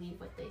actually believe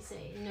what they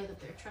say and know that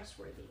they're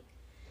trustworthy.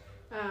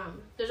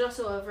 There's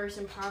also a verse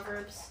in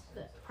Proverbs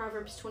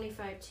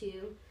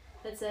 25:2,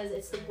 that says,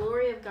 it's the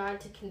glory of God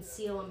to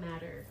conceal a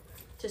matter.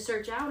 To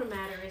search out a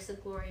matter is the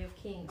glory of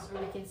kings,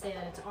 or we can say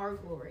that it's our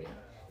glory.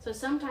 So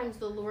sometimes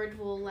the Lord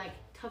will like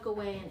tuck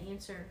away an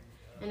answer,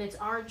 and it's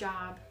our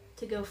job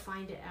to go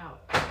find it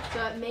out.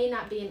 So it may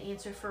not be an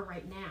answer for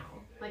right now.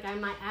 Like I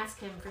might ask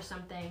him for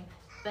something,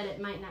 but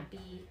it might not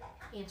be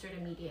answered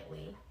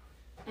immediately.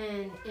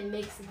 And it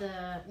makes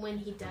when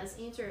he does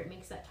answer, it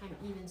makes that time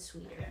even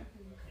sweeter.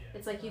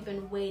 It's like you've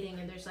been waiting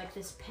and there's like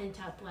this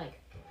pent up like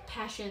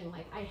passion,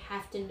 like I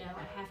have to know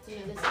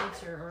this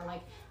answer, or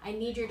like I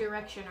need your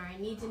direction, or I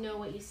need to know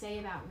what you say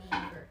about me,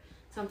 or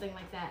something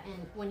like that.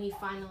 And when he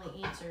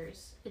finally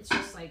answers, it's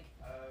just like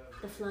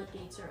the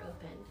floodgates are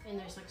opened and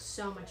there's like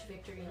so much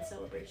victory and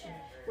celebration.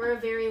 We're a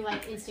very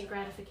like instant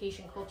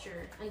gratification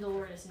culture, and the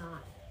Lord is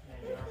not.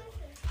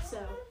 So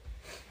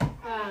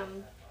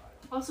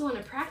also in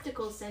a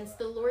practical sense,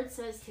 the Lord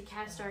says to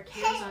cast our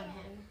cares on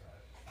him.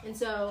 And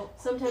so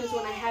sometimes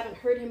when I haven't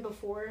heard him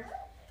before,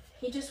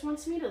 he just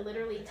wants me to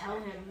literally tell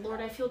him,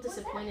 Lord, I feel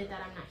disappointed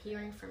that I'm not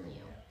hearing from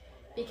you.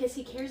 Because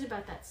he cares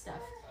about that stuff.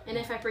 And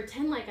if I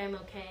pretend like I'm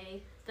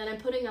okay, then I'm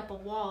putting up a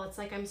wall. It's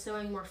like I'm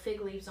sewing more fig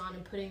leaves on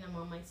and putting them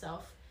on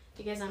myself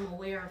because I'm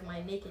aware of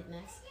my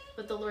nakedness.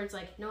 But the Lord's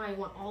like, no, I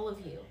want all of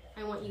you.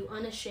 I want you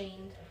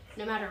unashamed.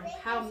 No matter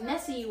how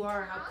messy you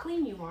are or how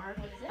clean you are,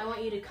 I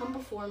want you to come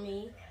before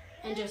me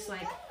and just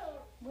like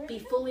be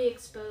fully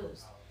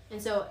exposed.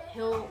 And so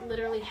he'll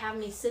literally have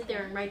me sit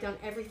there and write down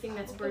everything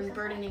that's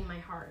burdening my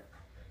heart.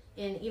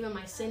 And even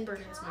my sin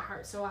burdens my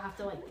heart. So I'll have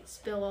to like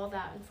spill all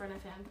that in front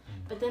of him.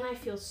 But then I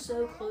feel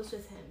so close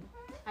with him.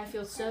 I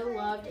feel so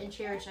loved and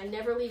cherished. I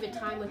never leave a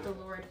time with the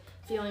Lord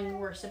feeling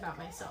worse about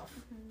myself.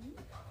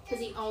 Because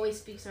he always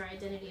speaks our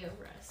identity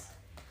over us.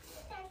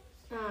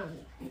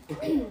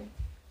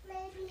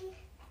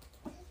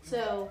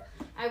 So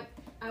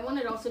I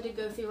wanted also to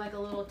go through like a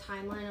little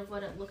timeline of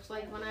what it looked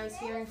like when I was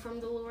hearing from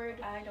the Lord.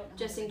 I don't know.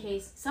 Just in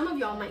case. Some of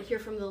y'all might hear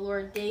from the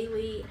Lord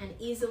daily and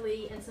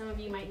easily, and some of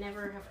you might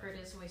never have heard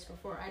his voice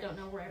before. I don't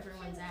know where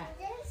everyone's at.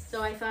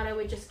 So I thought I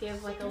would just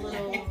give like a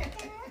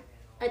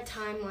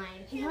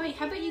timeline. Hey,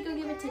 how about you go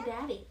give it to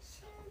Daddy?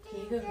 Can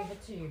you go give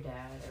it to your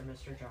dad or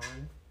Mr.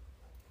 John?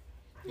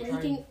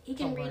 And he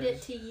can read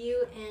it to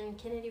you and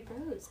Kennedy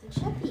Rose and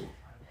Sheppy.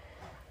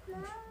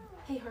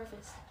 Hey,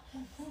 Harvest.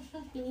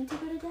 You need to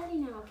go to Daddy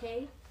now,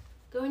 okay?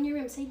 Go in your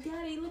room. Say,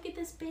 Daddy, look at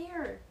this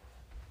bear.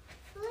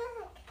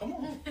 Come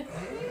on.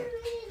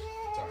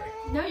 Sorry.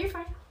 No, you're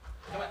fine.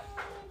 Come on.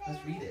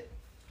 Let's read it.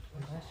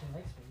 I'm glad she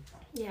likes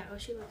me. Yeah, oh,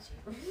 she loves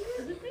you.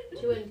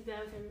 She wouldn't do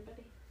that with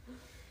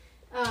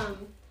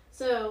everybody.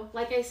 So,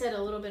 like I said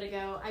a little bit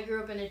ago, I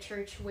grew up in a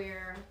church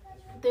where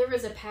there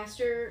was a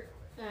pastor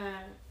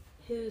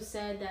who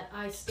said that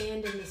I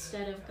stand in the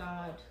stead of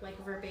God, like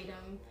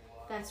verbatim.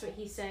 That's what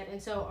he said.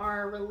 And so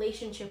our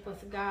relationship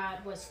with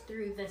God was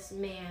through this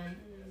man,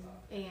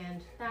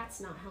 and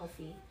that's not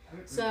healthy.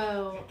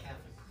 So,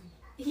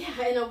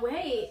 yeah, in a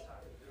way,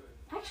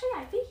 actually,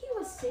 I think he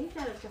was saved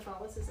out of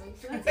Catholicism,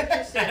 so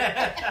that's interesting.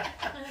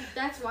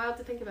 That's wild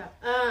to think about.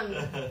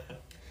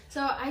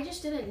 So I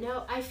just didn't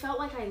know. I felt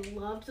like I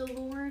loved the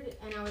Lord,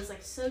 and I was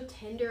like so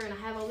tender, and I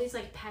have all these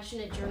like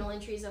passionate journal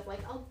entries of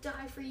like, I'll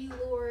die for you,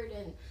 Lord,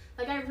 and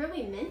like I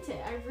really meant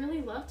it. I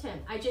really loved him.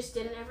 I just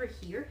didn't ever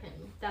hear him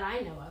that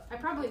I know of. I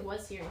probably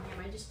was hearing him.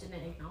 I just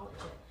didn't acknowledge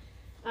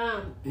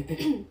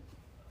it.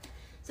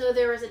 So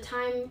there was a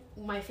time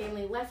my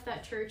family left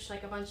that church,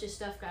 like a bunch of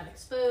stuff got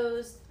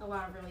exposed, a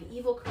lot of really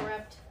evil,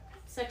 corrupt,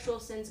 sexual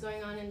sins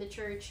going on in the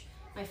church.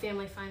 My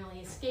family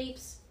finally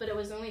escapes, but it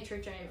was the only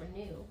church I ever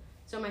knew.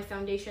 So my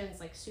foundation is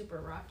like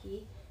super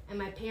rocky, and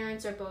my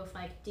parents are both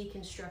like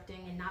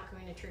deconstructing and not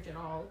going to church at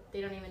all.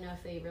 They don't even know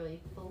if they really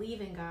believe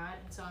in God.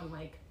 And so I'm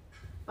like,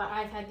 but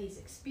I've had these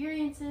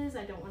experiences.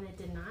 I don't want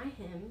to deny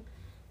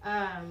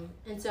him.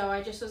 And so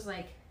I just was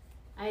like,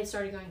 I had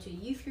started going to a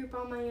youth group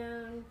on my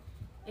own,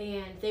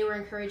 and they were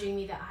encouraging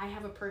me that I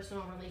have a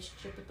personal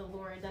relationship with the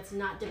Lord that's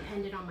not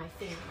dependent on my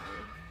family.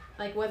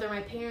 Like whether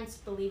my parents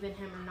believe in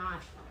him or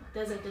not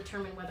doesn't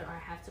determine whether I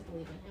have to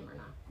believe in him or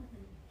not.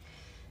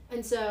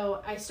 And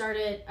so I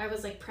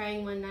was like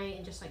praying one night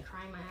and just like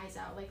crying my eyes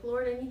out. Like,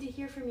 Lord, I need to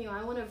hear from you.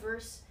 I want a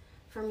verse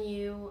from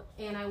you,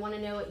 and I want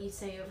to know what you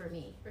say over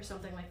me, or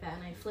something like that.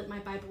 And I flipped my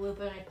Bible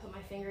open, I put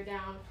my finger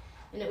down,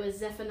 and it was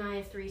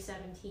Zephaniah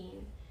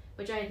 3:17,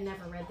 which I had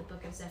never read the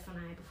book of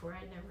Zephaniah before.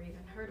 I had never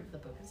even heard of the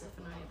book of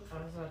Zephaniah before.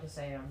 I was about to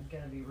say, I'm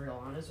going to be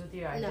real honest with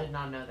you. I No. did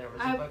not know there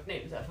was a book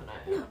named Zephaniah.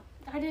 No,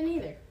 I didn't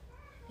either.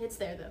 It's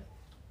there,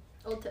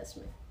 though. Old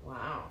Testament.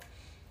 Wow.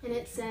 And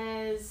it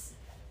says,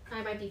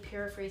 I might be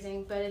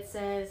paraphrasing, but it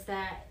says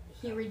that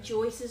he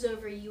rejoices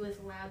over you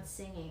with loud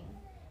singing,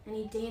 and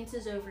he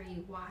dances over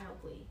you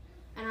wildly.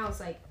 And I was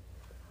like,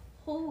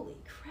 holy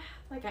crap.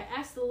 Like, I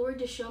asked the Lord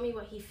to show me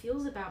what he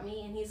feels about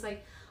me, and he's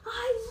like,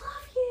 I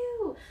love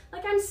you.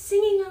 Like, I'm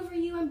singing over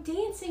you. I'm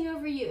dancing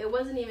over you. It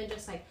wasn't even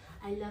just like,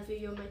 I love you,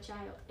 you're my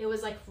child. It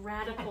was like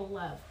radical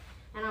love.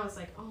 And I was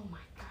like, oh my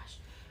gosh.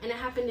 And it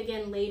happened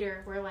again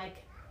later where,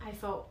 like, I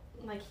felt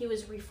like he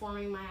was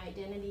reforming my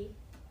identity.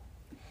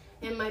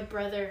 And my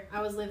brother,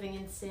 I was living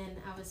in sin.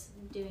 I was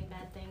doing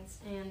bad things.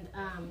 And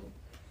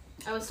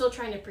I was still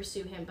trying to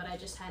pursue him, but I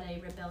just had a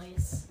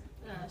rebellious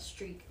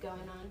streak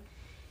going on.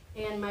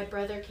 And my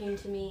brother came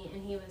to me,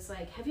 and he was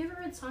like, have you ever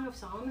read Song of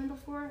Solomon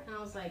before? And I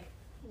was like,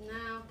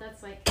 no,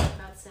 that's like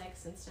about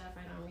sex and stuff.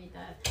 I don't read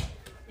that.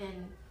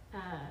 And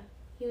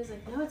he was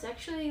like, no, it's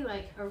actually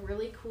like a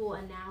really cool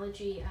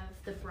analogy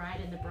of the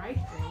bride and the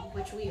bridegroom,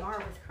 which we are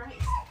with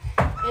Christ.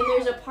 And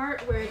there's a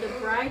part where the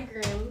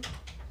bridegroom,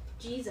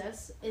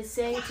 Jesus, is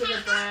saying to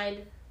the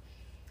bride,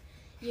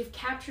 you've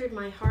captured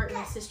my heart,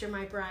 my sister,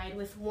 my bride.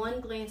 With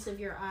one glance of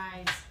your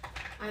eyes,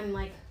 I'm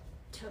like,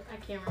 I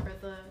can't remember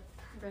the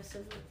rest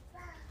of the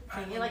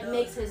thing. It like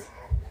makes his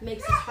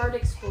heart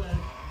explode.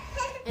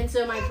 And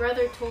so my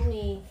brother told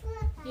me,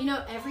 you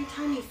know, every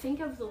time you think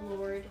of the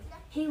Lord,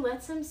 he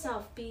lets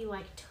himself be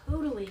like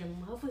totally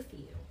in love with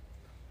you.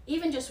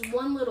 Even just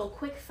one little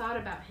quick thought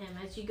about him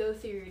as you go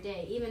through your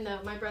day, even though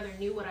my brother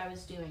knew what I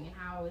was doing and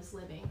how I was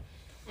living.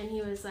 And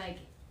he was like,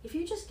 if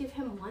you just give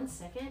him 1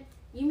 second,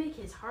 you make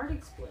his heart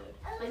explode.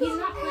 Like, he's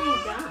not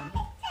playing dumb.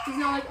 He's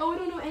not like, oh, I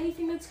don't know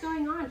anything that's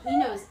going on. He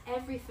knows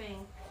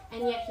everything.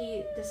 And yet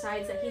he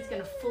decides that he's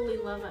going to fully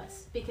love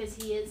us because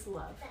he is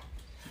love.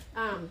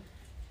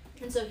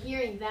 And so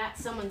hearing that,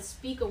 someone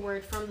speak a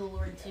word from the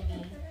Lord to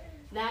me,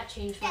 that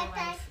changed my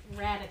life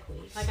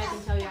radically. Like, I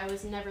can tell you, I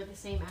was never the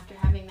same after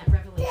having that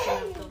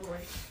revelation of the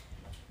Lord.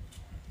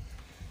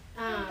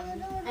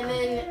 And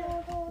then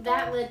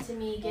that led to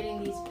me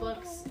getting these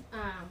books.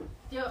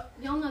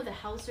 Y'all know the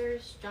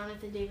Helsers,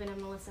 Jonathan, David,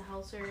 and Melissa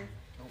Helser.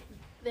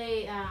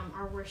 They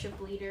are worship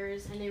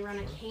leaders, and they run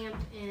a camp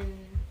in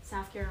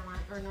South Carolina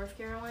or North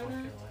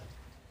Carolina.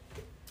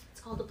 It's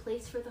called A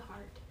Place for the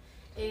Heart.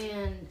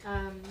 And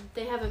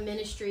they have a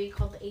ministry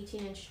called the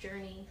 18-Inch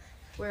Journey,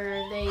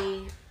 where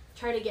they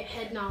try to get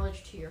head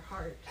knowledge to your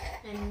heart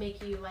and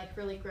make you like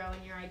really grow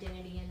in your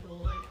identity in the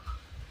Lord.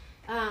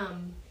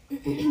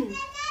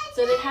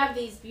 So they have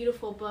these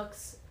beautiful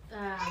books,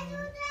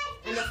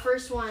 and the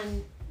first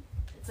one,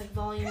 it's like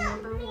volume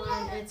number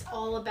 1, and it's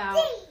all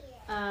about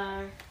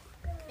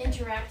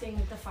interacting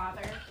with the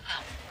Father.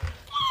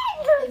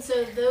 And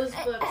so those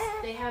books,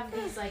 they have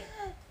these like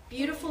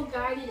beautiful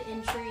guided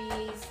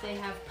entries, they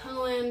have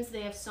poems,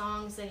 they have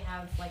songs, they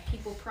have like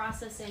people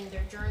processing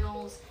their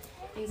journals,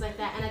 things like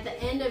that. And at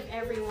the end of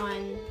every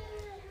one,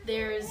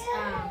 there's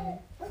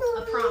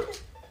a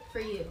prompt for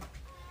you.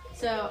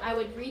 So I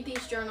would read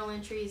these journal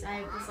entries.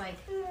 I was like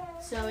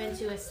so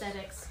into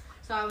aesthetics.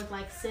 So I would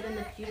like sit in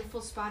the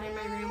beautiful spot in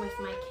my room with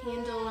my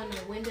candle and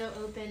my window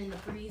open and the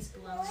breeze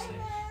blowing.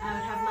 I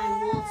would have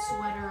my wool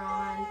sweater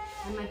on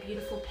and my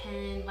beautiful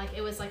pen. Like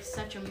it was like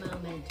such a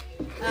moment.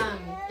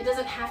 It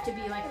doesn't have to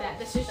be like that.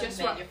 This is just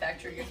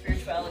manufacturing your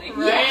spirituality.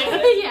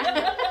 Right?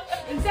 Yeah,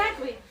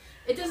 exactly.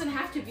 It doesn't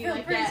have to be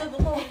like breeze that. of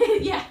the Lord.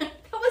 Yeah, that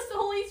was the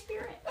Holy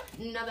Spirit.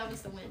 No, that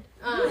was the wind.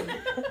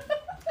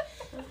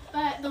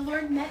 But the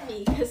Lord met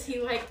me because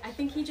I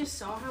think he just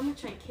saw how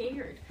much I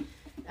cared.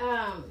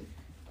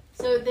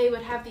 So they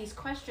would have these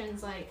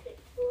questions like,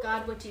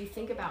 God, what do you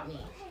think about me?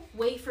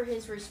 Wait for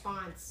his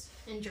response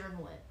and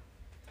journal it.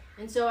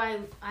 And so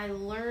I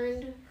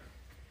learned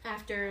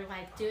after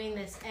like doing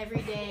this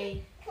every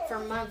day for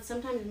months,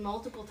 sometimes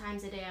multiple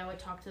times a day, I would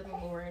talk to the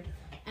Lord.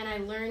 And I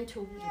learned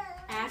to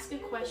ask a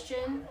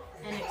question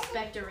and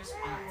expect a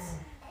response.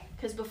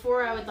 Because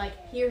before I would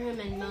like hear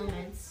him in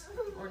moments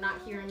or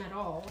not hear him at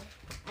all.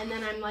 And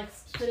then I'm like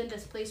put in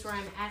this place where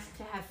I'm asked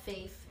to have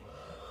faith.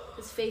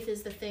 Because faith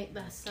is the thing,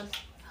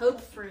 hope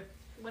for,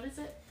 what is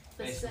it?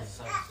 Faith is the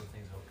substance of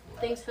things hoped for.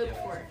 Things hoped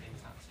for.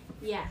 Things not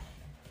seen. Yeah.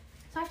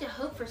 So I have to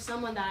hope for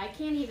someone that I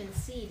can't even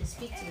see to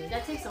speak to me.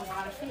 That takes a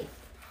lot of faith.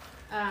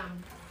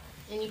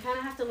 And you kind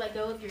of have to let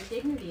go of your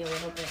dignity a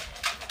little bit.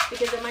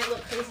 Because it might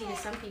look crazy to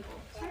some people.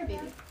 Sorry,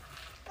 baby.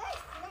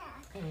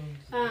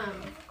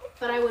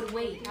 But I would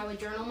wait. I would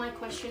journal my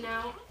question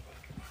out.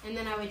 And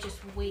then I would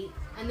just wait.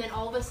 And then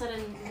all of a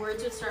sudden,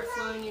 words would start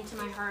flowing into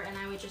my heart. And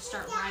I would just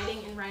start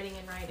writing and writing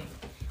and writing.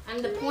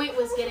 And the point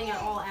was getting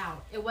it all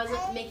out. It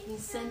wasn't making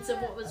sense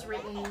of what was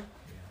written.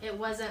 It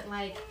wasn't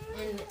like,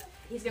 and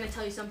he's going to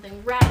tell you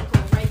something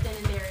radical right then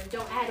and there. And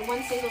don't add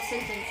one single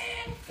sentence.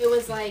 It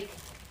was like,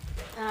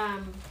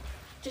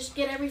 just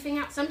get everything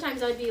out.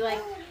 Sometimes I'd be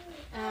like,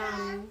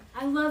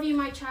 I love you,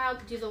 my child,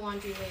 do the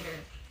laundry later.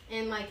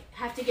 And like,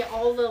 have to get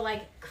all the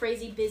like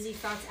crazy busy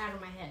thoughts out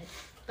of my head.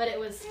 But it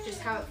was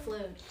just how it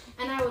flowed.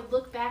 And I would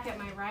look back at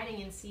my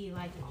writing and see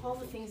like all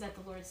the things that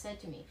the Lord said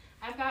to me.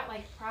 I've got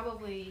like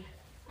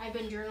I've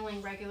been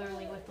journaling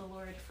regularly with the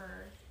Lord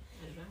for,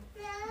 I don't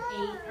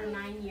know, 8 or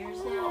 9 years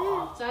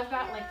now. So I've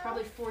got like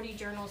probably 40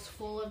 journals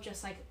full of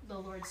just like the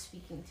Lord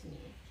speaking to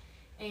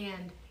me.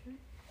 And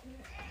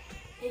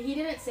he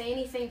didn't say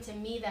anything to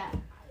me that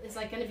is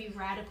like going to be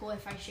radical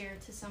if I share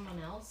it to someone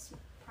else,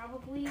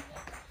 probably.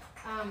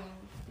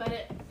 But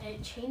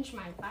it changed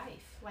my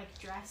life, like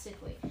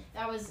drastically.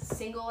 I was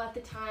single at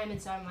the time,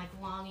 and so I'm like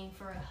longing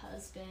for a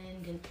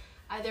husband. And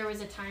there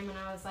was a time when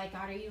I was like,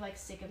 God, are you like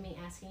sick of me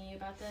asking you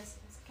about this?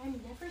 I was like,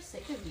 I'm never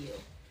sick of you.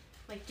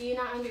 Like, do you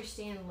not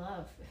understand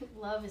love?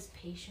 Love is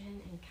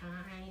patient and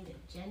kind and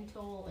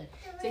gentle. And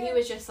so he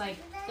was just like,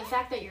 the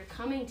fact that you're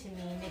coming to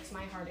me makes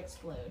my heart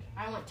explode.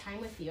 I want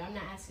time with you. I'm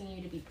not asking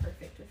you to be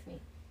perfect with me.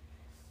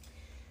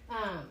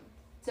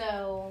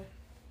 So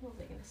what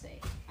was I going to say?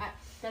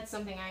 That's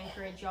something I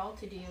encourage y'all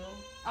to do.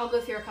 I'll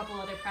go through a couple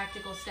other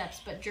practical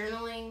steps, but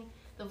journaling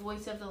the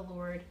voice of the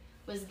Lord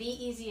was the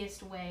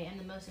easiest way and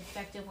the most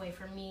effective way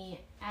for me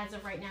as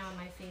of right now in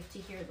my faith to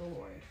hear the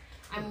Lord.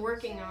 I'm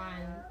working on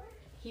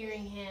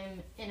hearing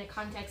him in a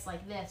context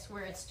like this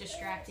where it's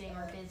distracting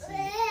or busy,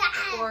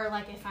 or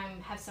like if I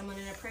have someone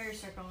in a prayer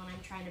circle and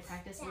I'm trying to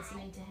practice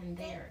listening to him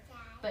there.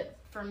 But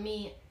for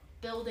me,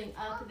 building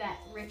up that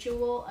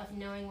ritual of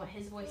knowing what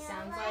his voice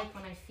sounds like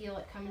when I feel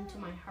it come into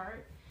my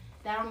heart,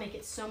 that'll make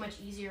it so much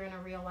easier in a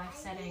real life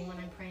setting when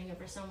I'm praying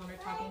over someone or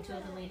talking to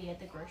the lady at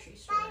the grocery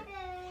store.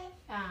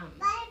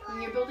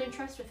 When you're building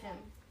trust with him.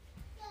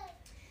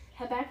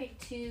 Habakkuk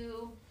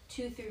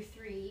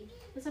 2:2-3.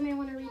 Does somebody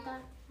want to read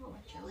that? I'll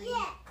let you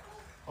read.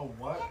 Oh,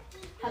 what?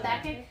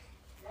 Habakkuk,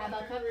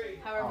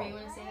 however you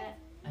want to say that.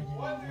 I didn't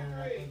know that.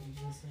 What did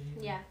you say?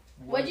 Yeah.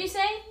 What'd you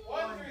say?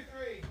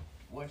 1-3.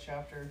 What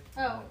chapter?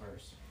 Oh. What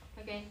verse?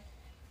 Okay.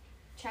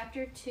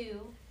 Chapter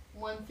 2,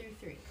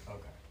 1-3.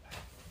 Okay.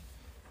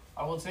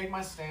 I will take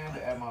my stand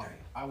at my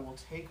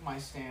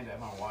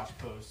watch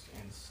post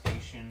and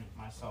station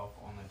myself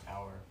on the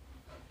tower,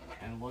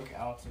 and look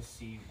out to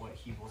see what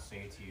he will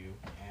say to you,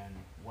 and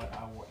what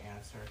I will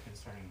answer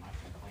concerning my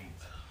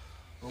complaints.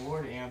 The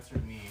Lord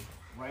answered me,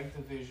 write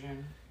the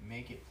vision,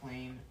 make it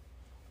plain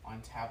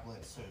on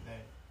tablets, so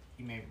that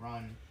he may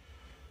run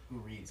who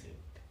reads it.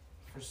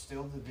 For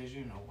still the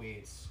vision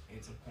awaits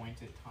its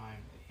appointed time,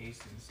 it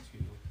hastens to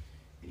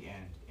the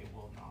end, it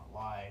will not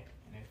lie,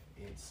 and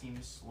if it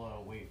seems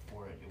slow, wait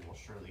for it, it will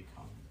surely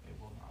come, it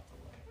will not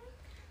delay.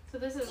 So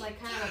this is like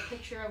kind of a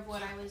picture of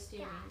what I was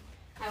doing.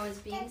 I was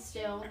being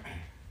still.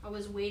 I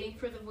was waiting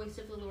for the voice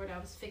of the Lord. I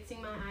was fixing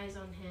my eyes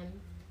on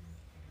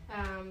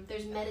Him.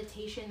 There's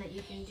meditation that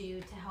you can do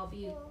to help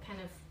you kind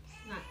of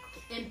not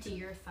empty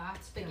your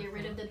thoughts, but get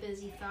rid of the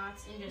busy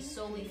thoughts and just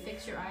solely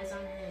fix your eyes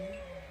on Him.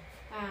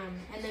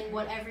 And then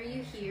whatever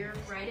you hear,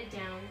 write it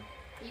down,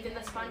 even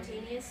the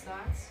spontaneous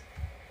thoughts.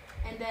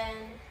 And then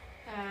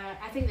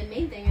I think the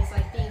main thing is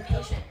like being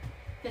patient,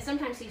 because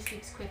sometimes He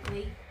speaks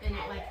quickly and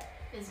it like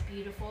is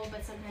beautiful,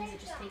 but sometimes it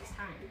just takes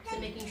time. So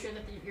making sure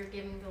that you're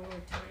giving the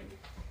Lord time.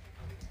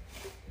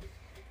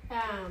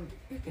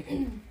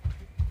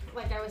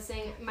 Like I was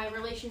saying, my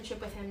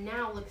relationship with Him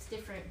now looks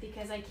different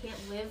because I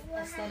can't live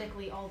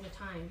aesthetically all the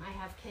time. I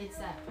have kids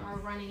that are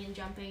running and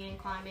jumping and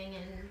climbing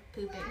and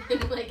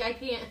pooping. Like I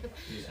can't,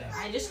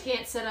 I just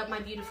can't set up my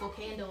beautiful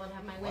candle and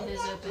have my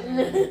windows open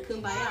and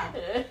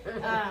kumbaya.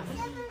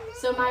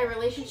 So my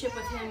relationship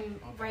with Him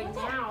right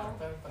now,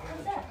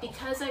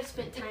 because I've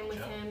spent time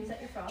with Him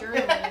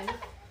journaling,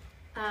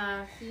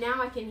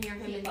 now I can hear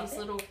Him in these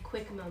little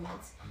quick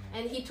moments.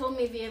 And He told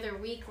me the other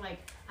week, like,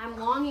 I'm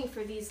longing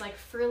for these like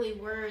frilly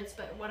words,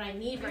 but what I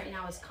need right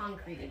now is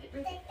concrete.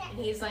 And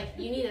He's like,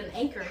 you need an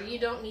anchor. You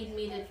don't need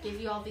me to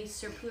give you all these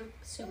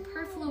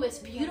superfluous,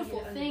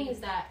 beautiful things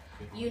that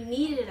you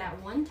needed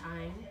at one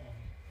time.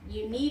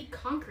 You need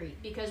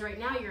concrete, because right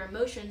now your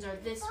emotions are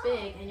this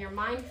big and your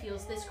mind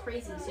feels this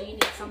crazy, so you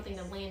need something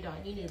to land on.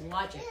 You need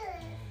logic.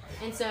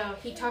 And so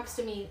He talks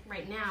to me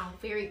right now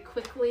very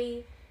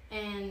quickly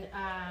and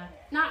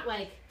not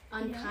like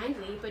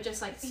unkindly, but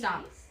just like,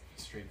 stop.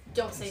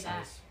 Don't say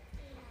that.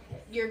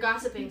 You're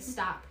gossiping,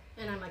 stop.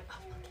 And I'm like, oh,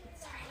 okay,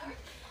 sorry,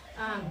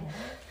 Lord.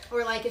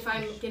 Or like if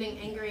I'm getting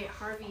angry at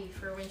Harvey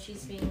for when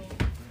she's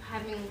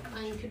having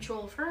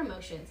uncontrol of her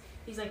emotions,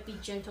 He's like, be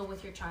gentle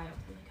with your child.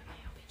 I'm like,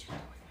 okay, I'll be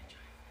gentle with my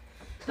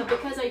child. But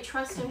because I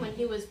trust Him when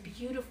He was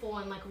beautiful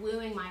and like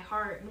wooing my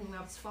heart, when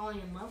I was falling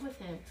in love with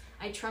Him,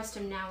 I trust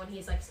Him now when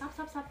He's like, stop.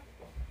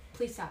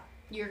 Please stop.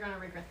 You're going to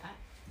regret that.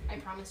 I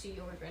promise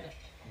you'll regret it.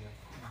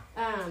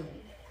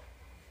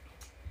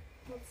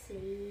 Let's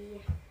see.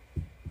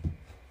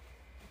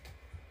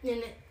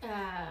 And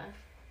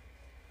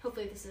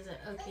hopefully this is an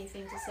okay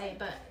thing to say,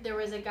 but there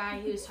was a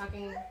guy who was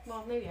talking,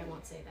 well, maybe I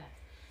won't say that.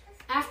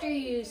 After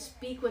you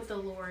speak with the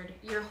Lord,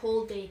 your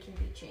whole day can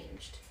be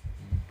changed.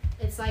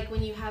 It's like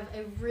when you have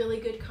a really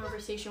good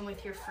conversation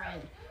with your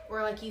friend,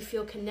 or like you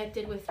feel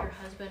connected with your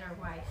husband or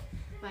wife.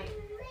 Like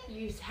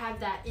you have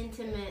that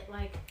intimate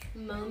like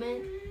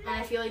moment, and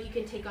I feel like you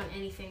can take on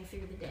anything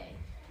through the day.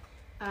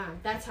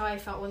 That's how I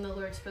felt when the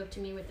Lord spoke to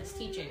me with this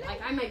teaching.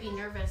 Like, I might be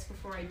nervous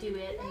before I do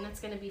it, and that's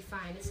going to be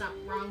fine. It's not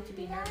wrong to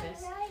be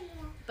nervous.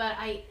 But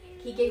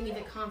He gave me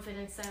the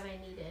confidence that I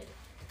needed.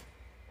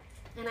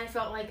 And I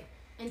felt, like,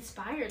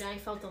 inspired, and I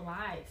felt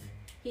alive.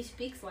 He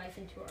speaks life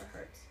into our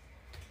hearts.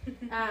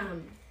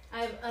 I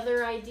have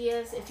other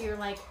ideas. If you're,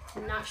 like,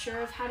 not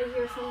sure of how to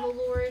hear from the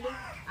Lord,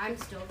 I'm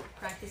still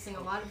practicing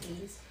a lot of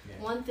these.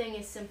 One thing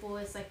is simple,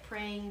 is, like,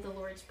 praying the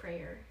Lord's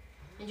Prayer.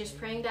 And just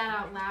praying that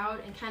out loud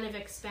and kind of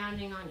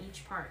expounding on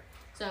each part.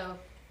 So,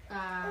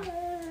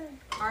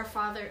 our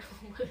Father,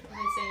 am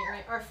I saying it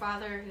right? Our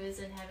Father who is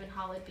in heaven,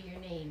 hallowed be your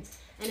name.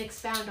 And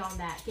expound on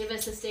that. Give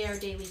us this day our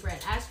daily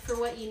bread. Ask for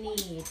what you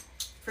need.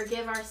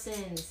 Forgive our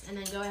sins. And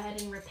then go ahead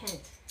and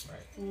repent. Right.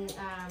 And,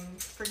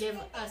 forgive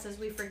us as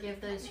we forgive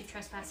those who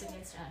trespass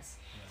against us.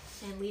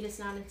 And lead us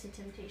not into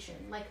temptation.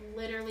 Like,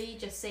 literally,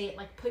 just say it.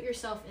 Like, put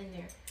yourself in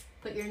there.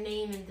 Put your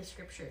name in the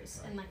scriptures.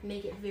 Right. And, like,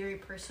 make it very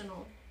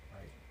personal.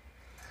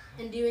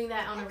 And doing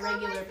that on a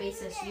regular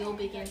basis, you'll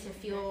begin to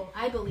feel,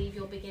 I believe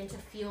you'll begin to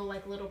feel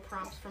like little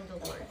prompts from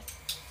the Lord.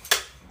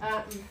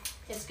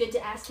 It's good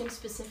to ask Him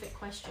specific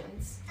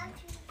questions.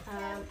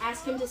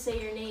 Ask Him to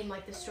say your name,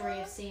 like the story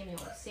of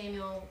Samuel.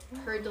 Samuel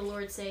heard the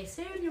Lord say,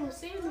 Samuel,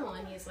 Samuel,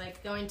 and he's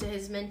like going to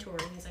his mentor,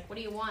 and he's like, what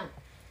do you want?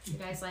 The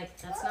guy's like,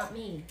 that's not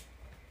me.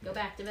 Go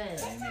back to bed.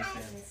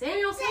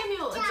 Samuel,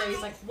 Samuel. And so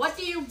he's like, what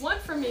do you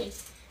want from me?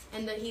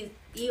 And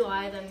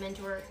Eli, the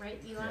mentor, right?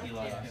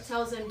 Eli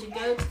tells him to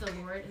go to the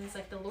Lord, and it's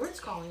like, the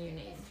Lord's calling your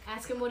name.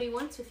 Ask Him what He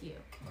wants with you.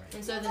 Right.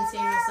 And so then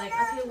Samuel's like,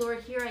 okay,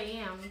 Lord, here I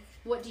am.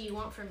 What do you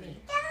want from me?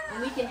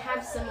 And we can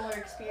have similar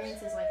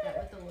experiences like that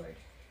with the Lord.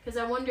 Because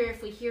I wonder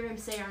if we hear Him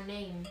say our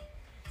name,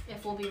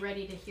 if we'll be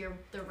ready to hear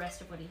the rest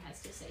of what He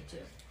has to say too.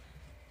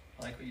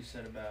 I like what you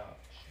said about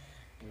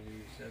when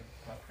you said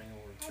about praying a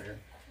word prayer.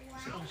 You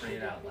said pray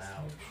it out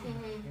loud.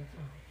 Mm-hmm.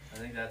 I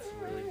think that's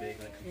really big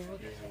when it comes to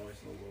hearing the voice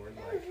of the Lord.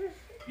 Like,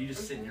 you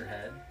just sit in your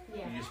head.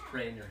 Yeah. You just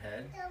pray in your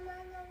head.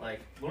 Like,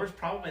 Lord's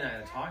probably not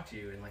going to talk to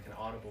you in, like, an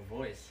audible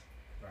voice.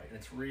 Right. And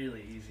it's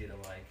really easy to,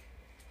 like,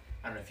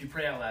 I don't know, if you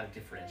pray out loud, it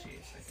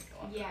differentiates, I think,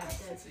 a lot. Yeah, it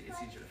does. It's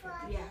easier to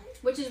focus. Yeah.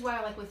 Which is why,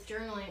 like, with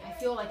journaling, I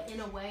feel like, in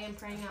a way, I'm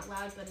praying out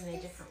loud, but in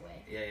a different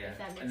way. Yeah, yeah. If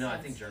that makes sense. I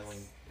think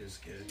journaling is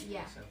good.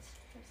 Yeah. Makes sense.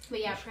 But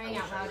yeah, praying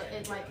out loud,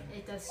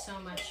 it does so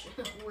much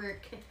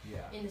work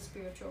in the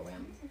spiritual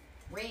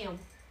realm.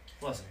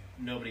 Plus,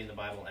 nobody in the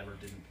Bible ever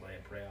didn't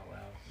pray out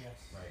loud. Yes.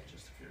 Right.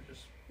 Just if you're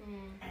just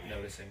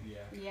noticing.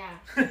 Yeah.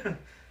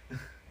 Yeah.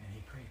 And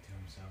he prayed to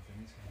himself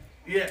in his head.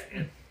 Yeah.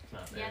 It's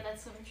not there. Yeah,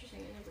 that's so interesting.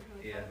 I never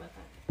really Yeah. thought about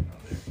that.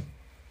 Not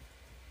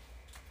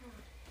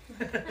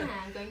there.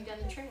 I'm going down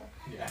the trail.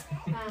 Yeah.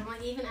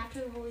 Like even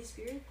after the Holy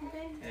Spirit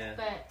thing. Yeah.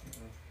 But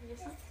I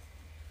guess not.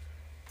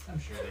 I'm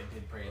sure they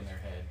did pray in their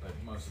head, but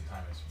most of the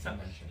time it's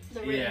mentioned. The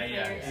written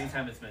Yeah. prayers.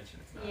 Anytime it's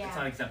mentioned, it's not. Yeah. It's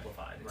not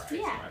exemplified. It's Right.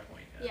 basically Yeah. my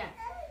point. Yeah,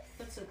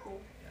 that's so cool.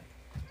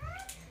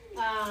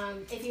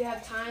 If you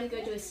have time,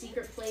 go to a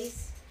secret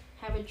place,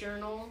 have a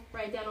journal,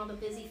 write down all the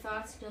busy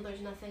thoughts until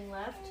there's nothing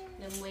left,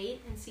 then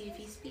wait and see if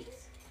he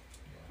speaks.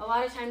 A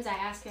lot of times I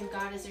ask him,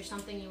 God, is there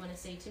something you want to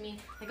say to me?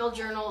 Like I'll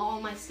journal all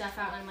my stuff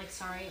out and I'm like,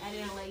 sorry, I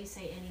didn't let you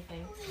say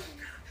anything.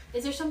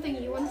 Is there something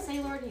you want to say,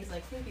 Lord? And he's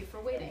like, thank you for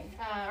waiting.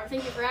 Or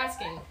thank you for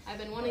asking. I've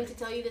been wanting to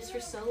tell you this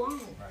for so long.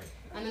 Right.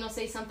 And then I'll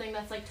say something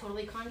that's like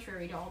totally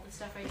contrary to all the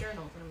stuff I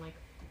journaled. And I'm like,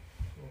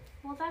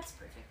 well, that's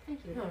perfect.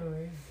 Thank you.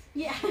 Lord.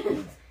 Yeah.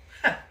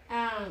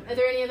 Are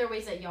there any other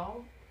ways that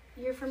y'all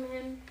hear from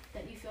him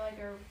that you feel like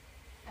are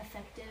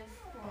effective?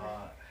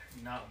 Or?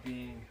 Not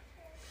being.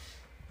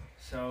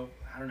 So,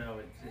 I don't know,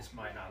 this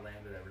might not land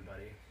with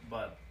everybody,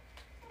 but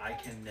I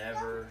can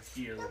never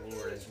hear the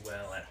Lord as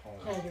well at home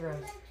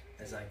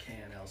as I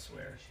can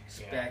elsewhere,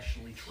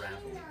 especially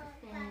traveling.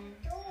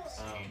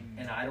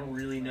 And I don't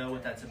really know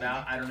what that's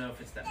about. I don't know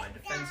if it's that my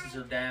defenses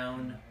are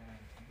down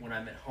when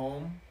I'm at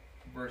home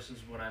versus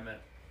when I'm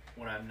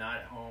not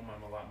at home.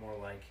 I'm a lot more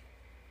like,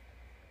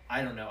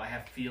 I don't know,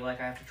 feel like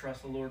I have to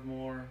trust the Lord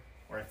more,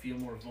 or I feel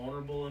more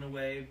vulnerable in a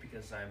way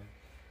because I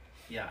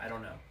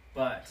don't know.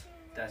 But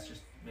that's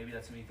just, maybe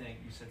that's a me thing.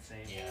 You said same.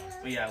 Yeah.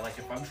 But yeah, like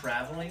if I'm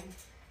traveling,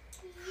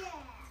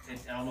 it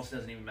almost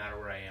doesn't even matter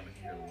where I am. I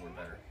can hear the Lord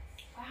better.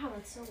 Wow,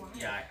 that's so wild.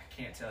 Yeah, I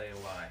can't tell you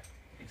why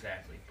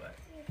exactly, but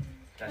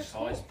that's just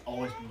That's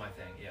always been my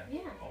thing. Yeah. Yeah,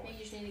 Always. maybe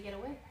you just need to get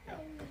away.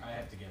 I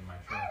have to get in my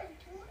truck.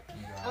 and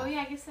drive. Oh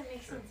yeah, I guess that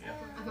makes Sure, sense.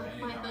 yeah. My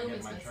Anytime I home get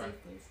is my my truck.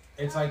 safe place.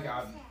 It's like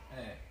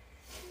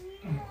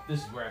this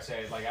is where I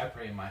say like I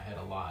pray in my head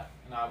a lot,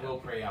 and I will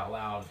pray out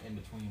loud in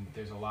between.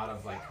 There's a lot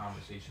of like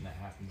conversation that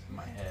happens in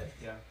my head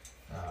Yeah.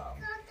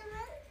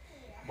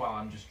 while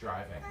I'm just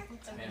driving. I was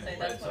gonna And say but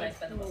that's it's when I like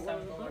spend the most time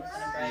with the Lord when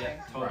I'm driving.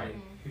 Yeah, totally. right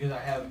because I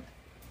have.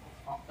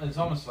 It's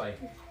almost like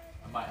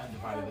my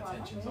undivided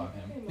attention's on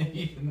him,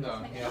 even though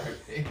I'm here.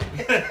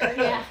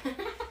 Yeah.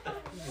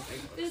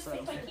 Just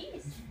take my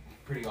keys.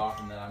 Pretty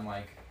often that I'm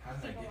like, how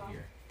did I get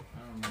here? I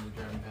don't remember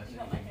driving past You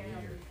got my anything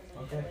hair to get here.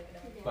 on because I Okay. like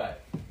it.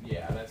 But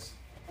yeah, that's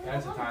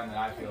a time that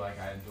I feel like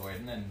I enjoy it.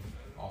 And then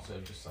also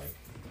just like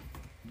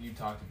you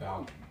talked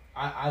about,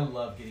 I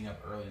love getting up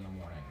early in the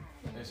morning.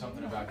 There's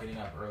something about getting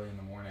up early in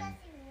the morning,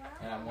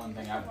 and that one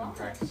thing I've been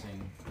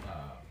practicing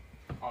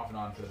off and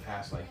on for the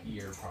past like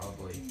year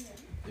probably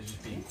is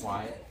just being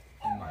quiet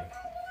and like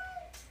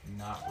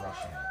not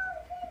rushing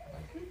it,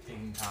 like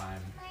taking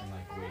time and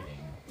like waiting,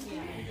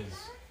 Yeah. because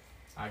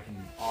I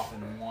can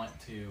often want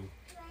to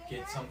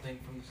get something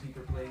from the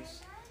secret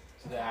place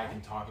so that I can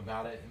talk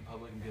about it in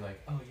public and be like,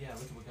 oh yeah,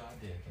 look at what God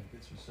did, like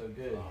this was so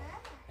good,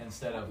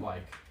 instead of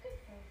like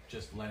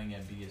just letting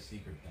it be a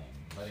secret thing,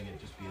 letting it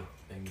just be a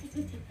thing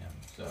between me and him.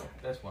 So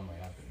that's one way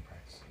I've been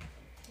practicing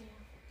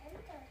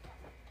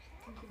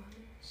Thank you,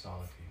 honey.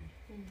 solitude.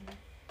 Mm-hmm.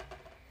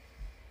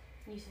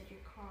 You said your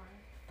car.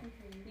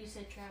 You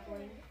said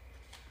traveling.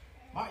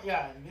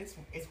 Yeah, it's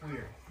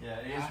weird. Yeah,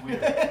 it is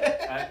weird.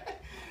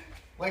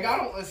 Like I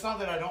don't. It's not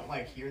that I don't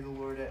like hear the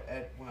Lord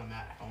at when I'm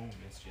at home.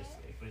 It's just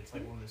like, but it's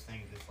like one of those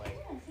things. It's like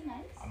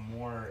I'm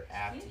more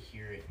apt to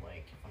hear it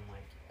like if I'm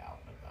like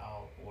out and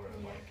about or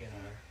like in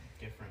a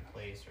different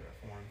place or a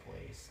foreign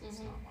place.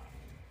 It's Mhm. not my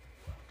home.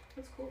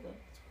 That's cool though.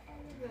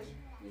 Good.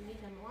 You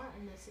need him a lot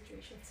in those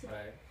situations.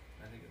 Right.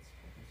 I think it's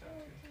what it comes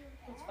down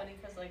to. It's funny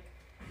because like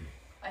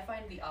I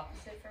find the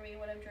opposite for me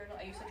when I'm journaling.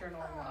 I used to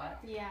journal a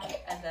lot, Yeah.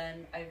 and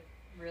then I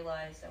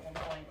realized at one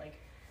point like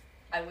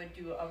I would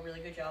do a really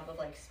good job of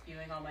like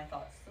spewing all my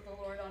thoughts to the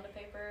Lord onto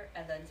paper,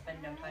 and then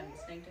spend no time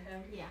listening to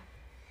Him. Yeah.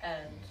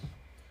 And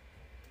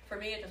for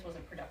me, it just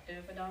wasn't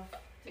productive enough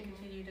to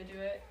continue to do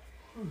it.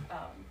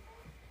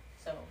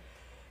 So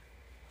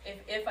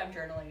if I'm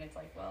journaling, it's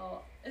like,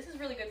 well, this is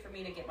really good for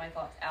me to get my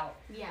thoughts out.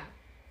 Yeah.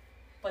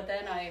 But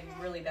then I'm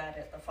really bad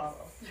at the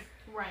follow.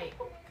 Right.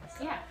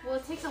 Yeah. Well,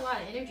 it takes a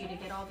lot of energy to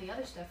get all the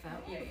other stuff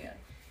out. Yeah.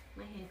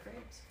 My hand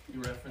cramps.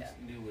 You referenced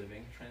New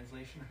Living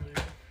Translation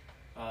earlier.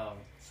 So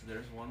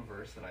there's one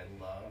verse that I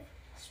love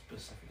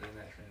specifically in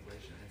that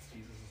translation. It's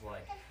Jesus is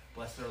like,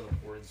 "Blessed are the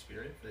poor in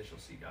spirit, for they shall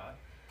see God."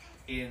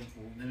 In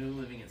the New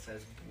Living, it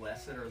says,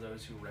 "Blessed are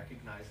those who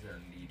recognize their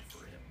need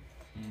for Him."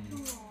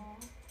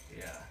 Aww.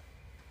 Yeah.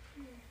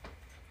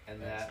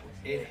 And that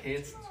it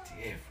hits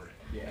different.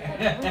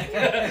 Yeah.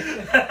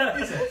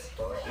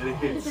 It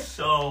hits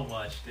so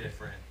much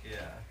different.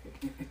 Yeah.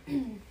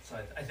 So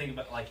I think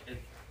about like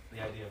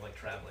the idea of like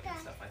traveling and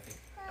stuff. I think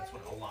that's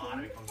what a lot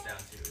of it comes down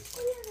to. Is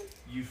like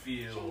you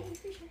feel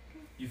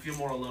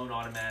more alone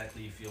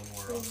automatically. You feel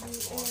more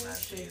uncomfortable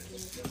automatically. It's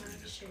just easier to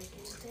just trust the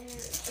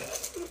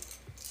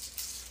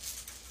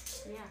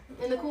Lord.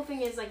 Yeah. And the cool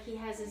thing is like he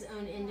has his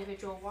own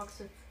individual walks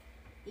with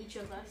each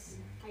of us,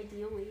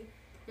 ideally.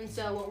 And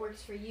so what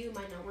works for you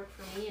might not work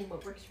for me, and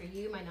what works for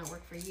you might not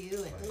work for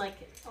you, and like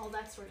all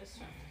that sort of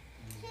stuff.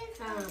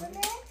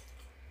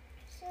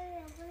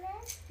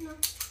 No.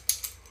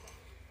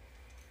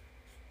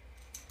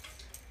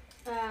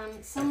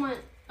 Someone.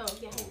 Oh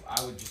yeah. Oh,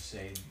 I would just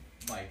say,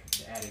 like,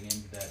 adding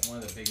into that, one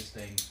of the biggest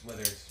things,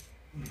 whether it's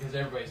because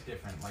everybody's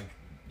different. Like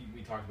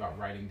we talked about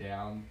writing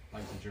down,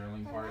 like the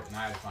journaling part, and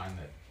I find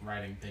that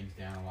writing things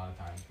down a lot of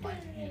times my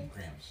hand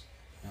cramps.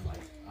 And I'm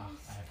like, oh,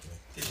 I have to.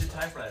 Get your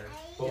typewriter.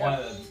 But one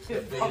of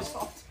the biggest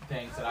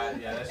things that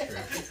that's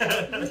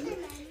true,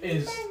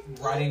 is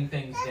writing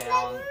things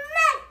down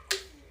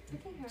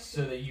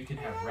so that you can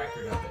have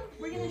record of it.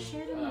 We're gonna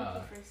share them with you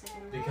for a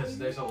second. Because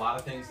there's a lot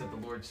of things that the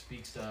Lord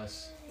speaks to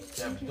us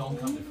that don't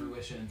come to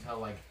fruition until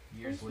like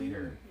years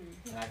later.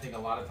 And I think a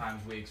lot of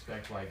times we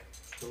expect, like,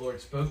 the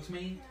Lord spoke to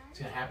me, it's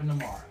gonna happen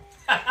tomorrow.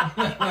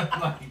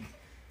 Like,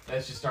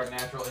 that's just our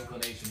natural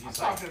inclination. He's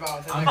like,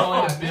 I'm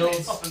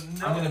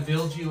going to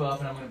build you up,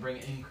 and I'm going to bring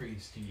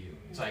increase to you.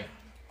 It's like,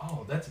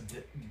 oh, that's a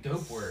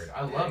dope word.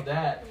 I love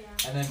that.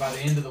 Yeah. And then by the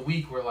end of the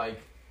week, we're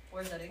like,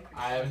 Where's that increase?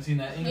 I haven't seen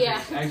that increase.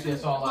 Yeah. Actually, I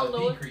saw a lot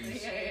of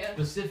decrease, Yeah.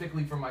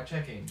 specifically from my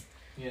checking,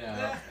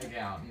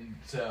 account. And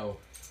so,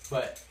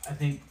 but I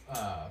think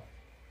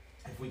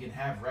if we can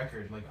have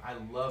record, like, I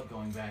love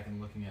going back and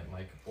looking at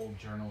like old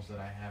journals that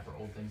I have or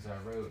old things that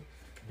I wrote,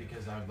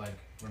 because I'm like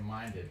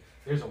reminded.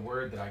 There's a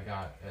word that I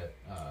got at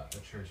a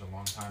church a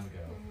long time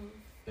ago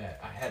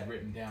that I had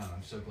written down.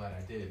 I'm so glad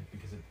I did,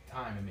 because at the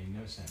time it made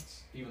no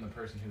sense. Even the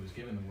person who was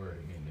given the word,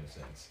 it made no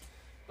sense.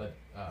 But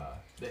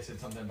they said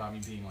something about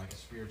me being like a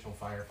spiritual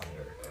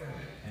firefighter,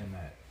 and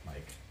that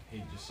like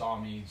he just saw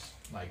me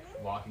like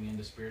walking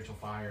into spiritual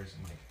fires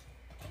and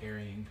like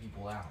carrying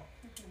people out.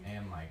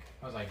 And like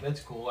I was like,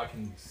 that's cool. I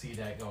can see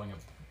that going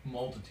a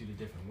multitude of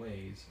different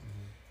ways.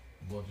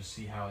 We'll just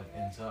see how it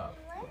ends up.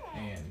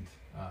 And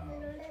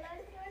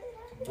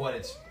what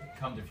it's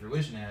come to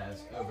fruition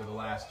as over the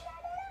last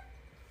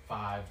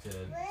 5 to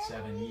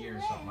 7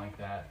 years, something like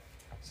that,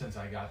 since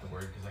I got the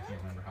word, because I can't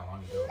remember how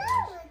long ago it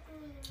was.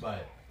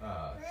 But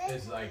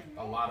it's like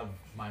a lot of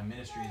my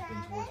ministry has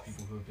been towards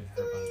people who have been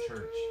hurt by the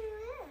church.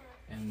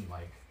 And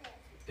like,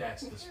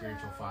 that's the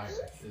spiritual fire,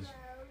 is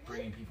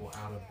bringing people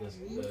out of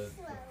the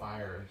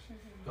fires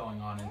going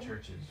on in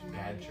churches,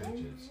 bad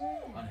churches,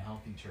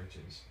 unhealthy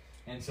churches.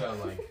 And so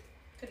like,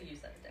 Could have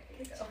used that a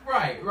decade ago.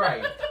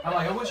 Right. I'm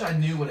like, I wish I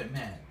knew what it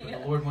meant. But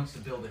the Lord wants to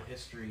build a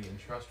history and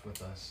trust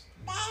with us.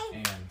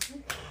 And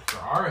for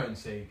our own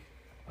sake,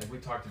 like we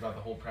talked about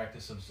the whole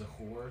practice of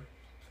Zachor,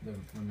 the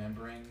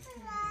remembering.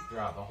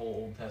 Throughout the whole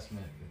Old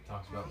Testament, it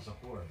talks about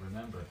Zachor,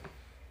 remember.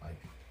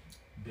 Like,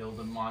 build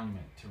a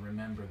monument to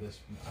remember this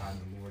time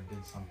the Lord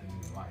did something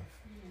in your life.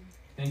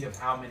 Think of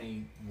how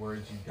many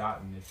words you've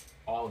gotten if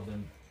all of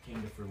them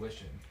came to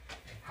fruition.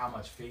 How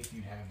much faith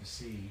you'd have to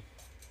see,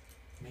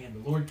 man,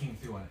 the Lord came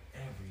through on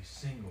every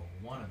single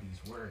one of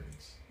these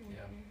words.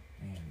 Yeah.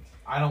 And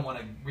I don't want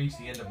to reach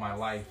the end of my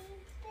life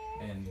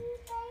and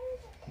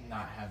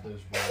not have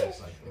those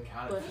words like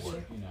accounted for,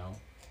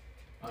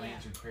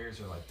 Unanswered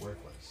prayers are like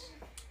worthless.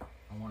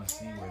 I want to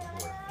see where the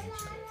Lord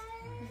answered it.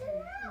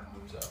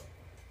 So.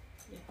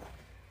 I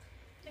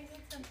think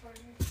it's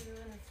important too,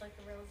 and it's like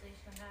the realization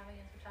I'm having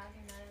as we're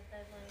talking about it,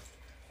 that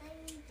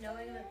like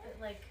knowing that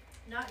like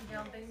not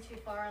jumping too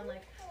far on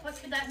like what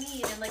could that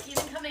mean, and like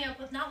even coming up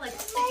with not like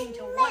sticking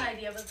to one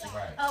idea, but it's like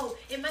oh,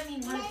 it might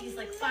mean one of these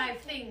like 5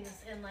 things,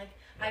 and like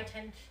I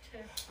tend to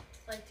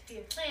like to be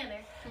a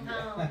planner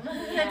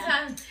at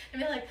times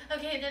and be like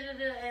okay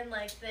and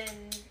like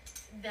then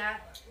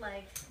that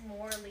like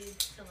more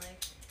leads to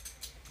like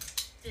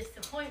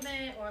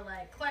disappointment or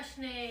like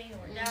questioning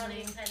or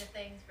doubting kind of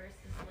things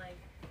versus like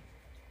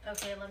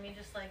okay, let me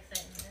just like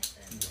sit in this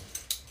and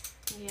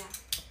see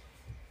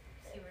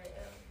where it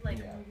goes, like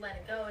let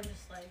it go and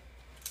just like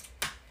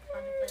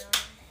contemplate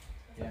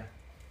on it.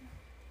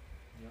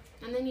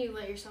 And then you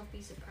let yourself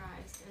be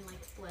surprised and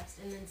like blessed,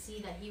 and then see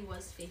that He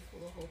was faithful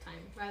the whole time,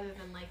 rather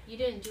than like you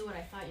didn't do what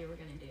I thought you were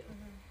gonna do,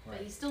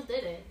 but you still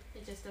did it.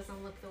 It just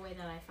doesn't look the way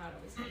that I thought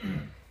it was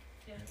gonna.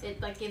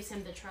 It like gives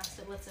Him the trust.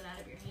 It lifts it out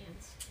of your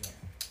hands.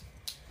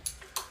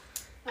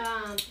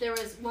 There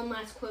was one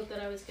last quote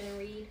that I was gonna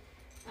read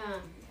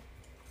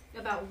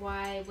about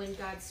why when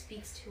God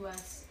speaks to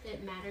us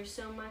it matters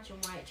so much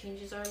and why it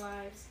changes our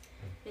lives.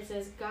 It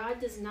says,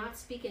 God does not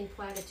speak in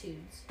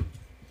platitudes.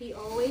 He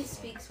always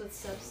speaks with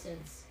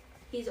substance.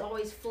 He's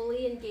always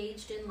fully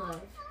engaged in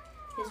love.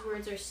 His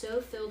words are so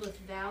filled with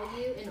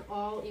value in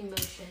all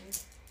emotion.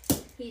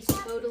 He's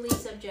totally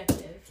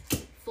subjective,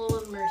 full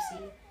of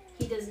mercy.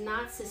 He does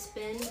not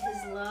suspend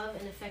His love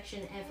and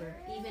affection ever,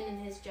 even in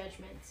His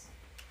judgments.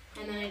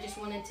 And then I just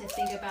wanted to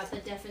think about the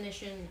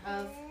definition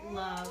of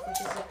love,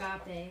 which is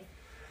agape,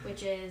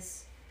 which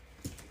is,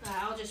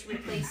 I'll just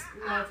replace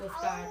love with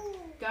God.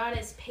 God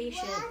is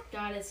patient.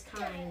 God is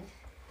kind.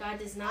 God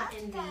does not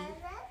envy.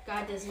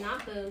 God does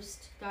not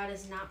boast. God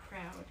is not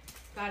proud.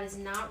 God is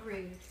not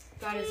rude.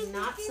 God is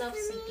not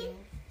self-seeking.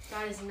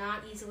 God is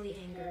not easily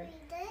angered.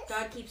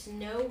 God keeps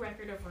no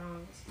record of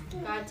wrongs.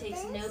 God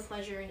takes no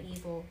pleasure in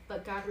evil,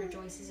 but God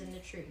rejoices in the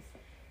truth.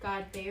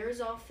 God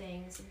bears all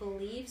things,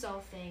 believes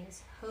all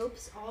things,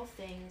 hopes all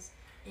things,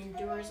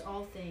 endures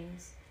all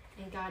things,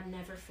 and God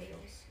never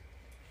fails.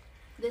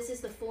 This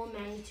is the full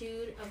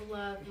magnitude of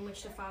love in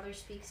which the Father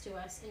speaks to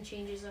us and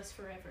changes us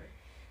forever.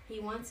 He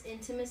wants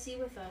intimacy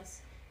with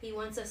us. He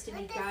wants us to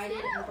be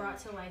guided and brought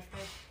to life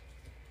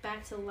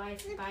back to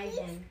life by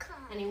Him,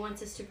 and He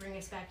wants us to bring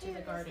us back to the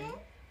garden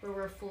where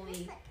we're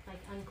fully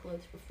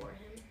unclothed before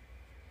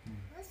Him.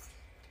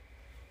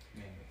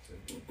 Man, that's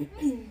so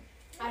good.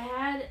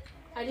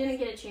 I didn't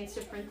get a chance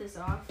to print this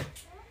off,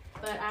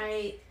 but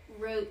I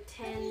wrote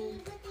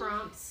 10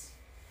 prompts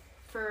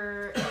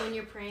for when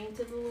you're praying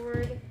to the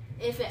Lord,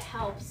 if it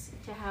helps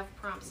to have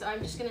prompts. So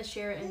I'm just going to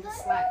share it in the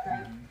Slack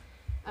group.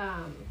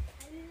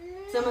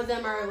 Some of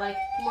them are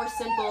more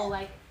simple,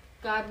 like,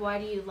 God, why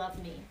do you love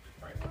me?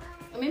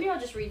 Or maybe I'll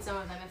just read some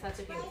of them if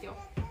that's okay with you.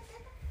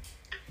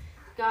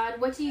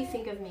 God, what do you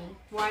think of me?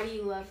 Why do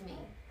you love me?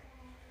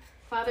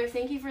 Father,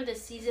 thank you for the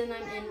season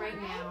I'm in right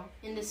now.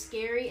 In the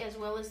scary as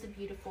well as the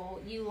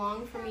beautiful, you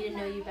long for me to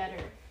know you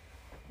better.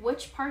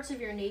 Which parts of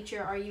your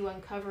nature are you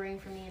uncovering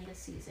for me in this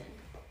season?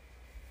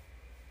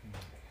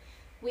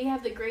 We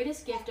have the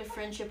greatest gift of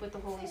friendship with the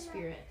Holy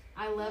Spirit.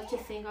 I love to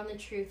think on the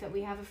truth that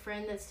we have a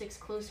friend that sticks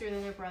closer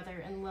than a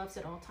brother and loves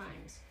at all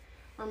times.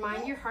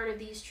 Remind your heart of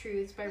these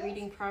truths by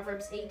reading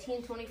Proverbs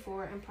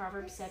 18:24 and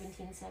Proverbs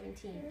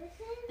 17:17.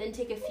 Then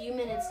take a few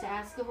minutes to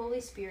ask the Holy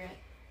Spirit,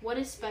 what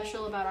is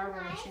special about our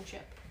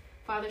relationship?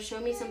 Father, show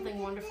me something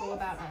wonderful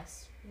about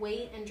us.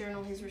 Wait and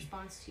journal His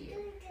response to you.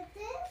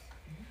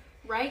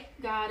 Write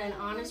God an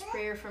honest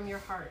prayer from your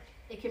heart.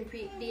 It can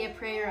be a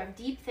prayer of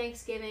deep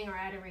thanksgiving or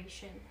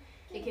adoration.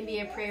 It can be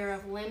a prayer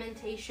of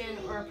lamentation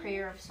or a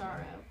prayer of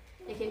sorrow.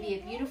 It can be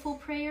a beautiful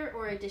prayer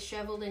or a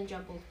disheveled and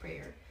jumbled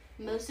prayer.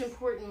 Most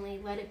importantly,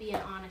 let it be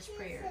an honest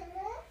prayer.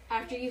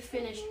 After you've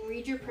finished,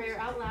 read your prayer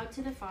out loud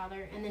to the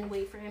Father and then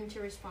wait for Him to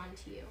respond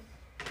to you.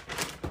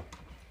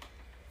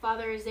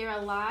 Father, is there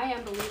a lie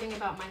I'm believing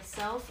about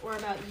myself or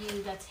about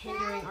you that's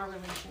hindering our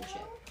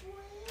relationship?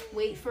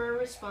 Wait for a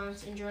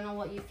response and journal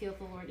what you feel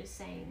the Lord is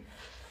saying.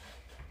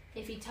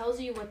 If He tells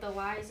you what the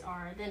lies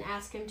are, then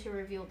ask Him to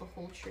reveal the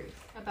whole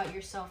truth about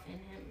yourself in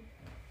Him.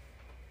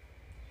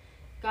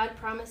 God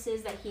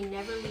promises that He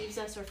never leaves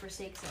us or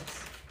forsakes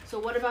us. So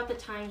what about the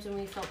times when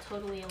we felt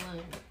totally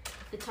alone?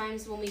 The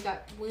times when we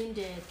got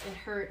wounded and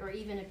hurt or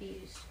even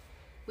abused?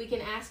 We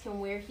can ask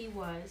Him where He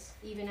was,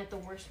 even at the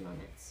worst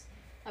moments.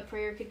 A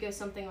prayer could go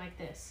something like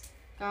this.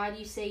 God,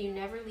 you say you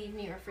never leave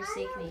me or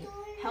forsake me.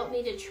 Help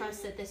me to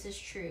trust that this is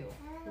true.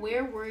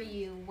 Where were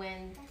you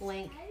when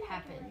blank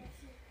happened?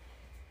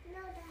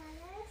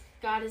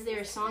 God, is there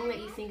a song that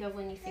you think of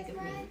when you think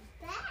of me?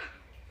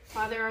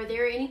 Father, are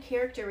there any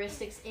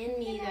characteristics in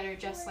me that are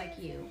just like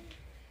you?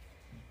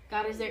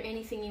 God, is there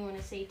anything you want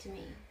to say to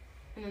me?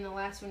 And then the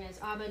last one is,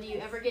 Abba, do you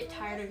ever get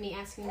tired of me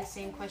asking the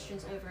same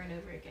questions over and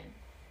over again?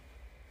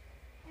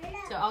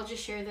 So I'll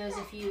just share those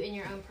if you, in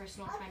your own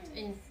personal time,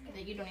 and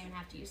that you don't even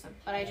have to use them.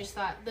 But I just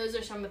thought those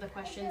are some of the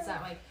questions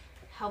that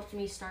helped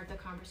me start the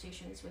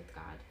conversations with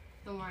God,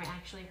 the more I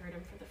actually heard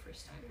Him for the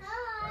first time.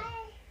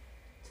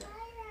 So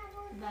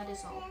that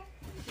is all.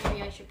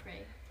 Maybe I should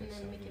pray, and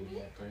then we can be.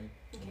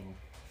 Okay.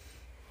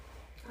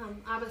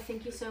 Abba,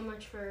 thank you so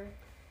much for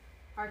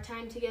our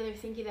time together.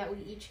 Thank you that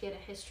we each get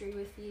a history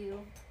with you.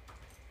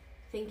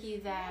 Thank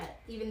you that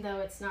even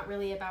though it's not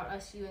really about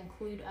us, you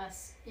include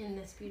us in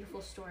this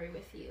beautiful story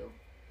with you.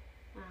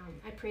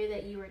 I pray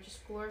that you are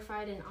just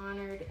glorified and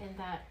honored, and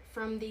that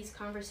from these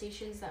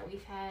conversations that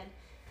we've had,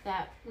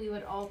 that we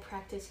would all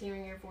practice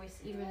hearing your voice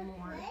even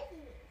more.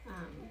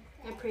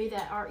 I pray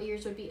that our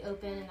ears would be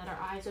open and that our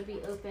eyes would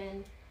be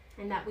open,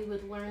 and that we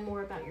would learn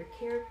more about your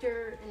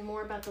character and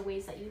more about the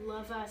ways that you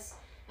love us,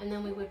 and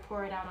then we would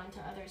pour it out onto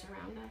others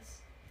around us.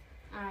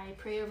 I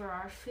pray over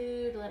our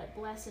food, let it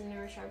bless and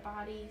nourish our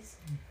bodies,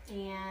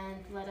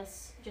 and let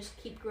us just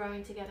keep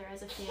growing together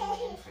as a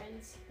family and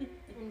friends.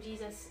 In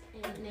Jesus'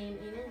 name,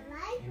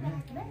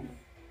 amen.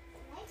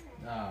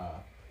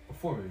 Amen.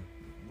 Before we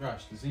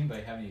rush, does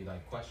anybody have any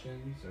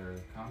questions or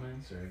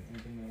comments or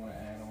anything they want to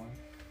add on?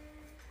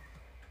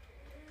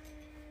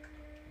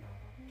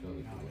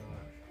 Totally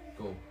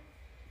cool.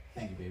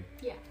 Thank you, babe.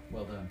 Yeah.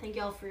 Well done. Thank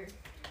y'all for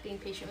being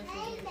patient with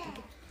me.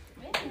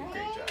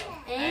 Great job.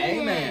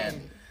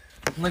 Amen.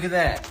 Look at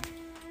that.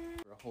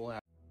 For a whole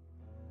hour.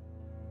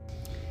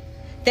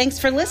 Thanks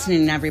for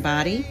listening,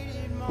 everybody.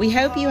 We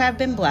hope you have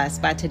been blessed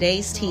by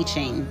today's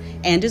teaching.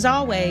 And as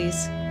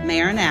always,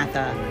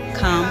 Maranatha,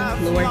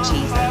 come, Lord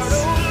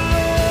Jesus.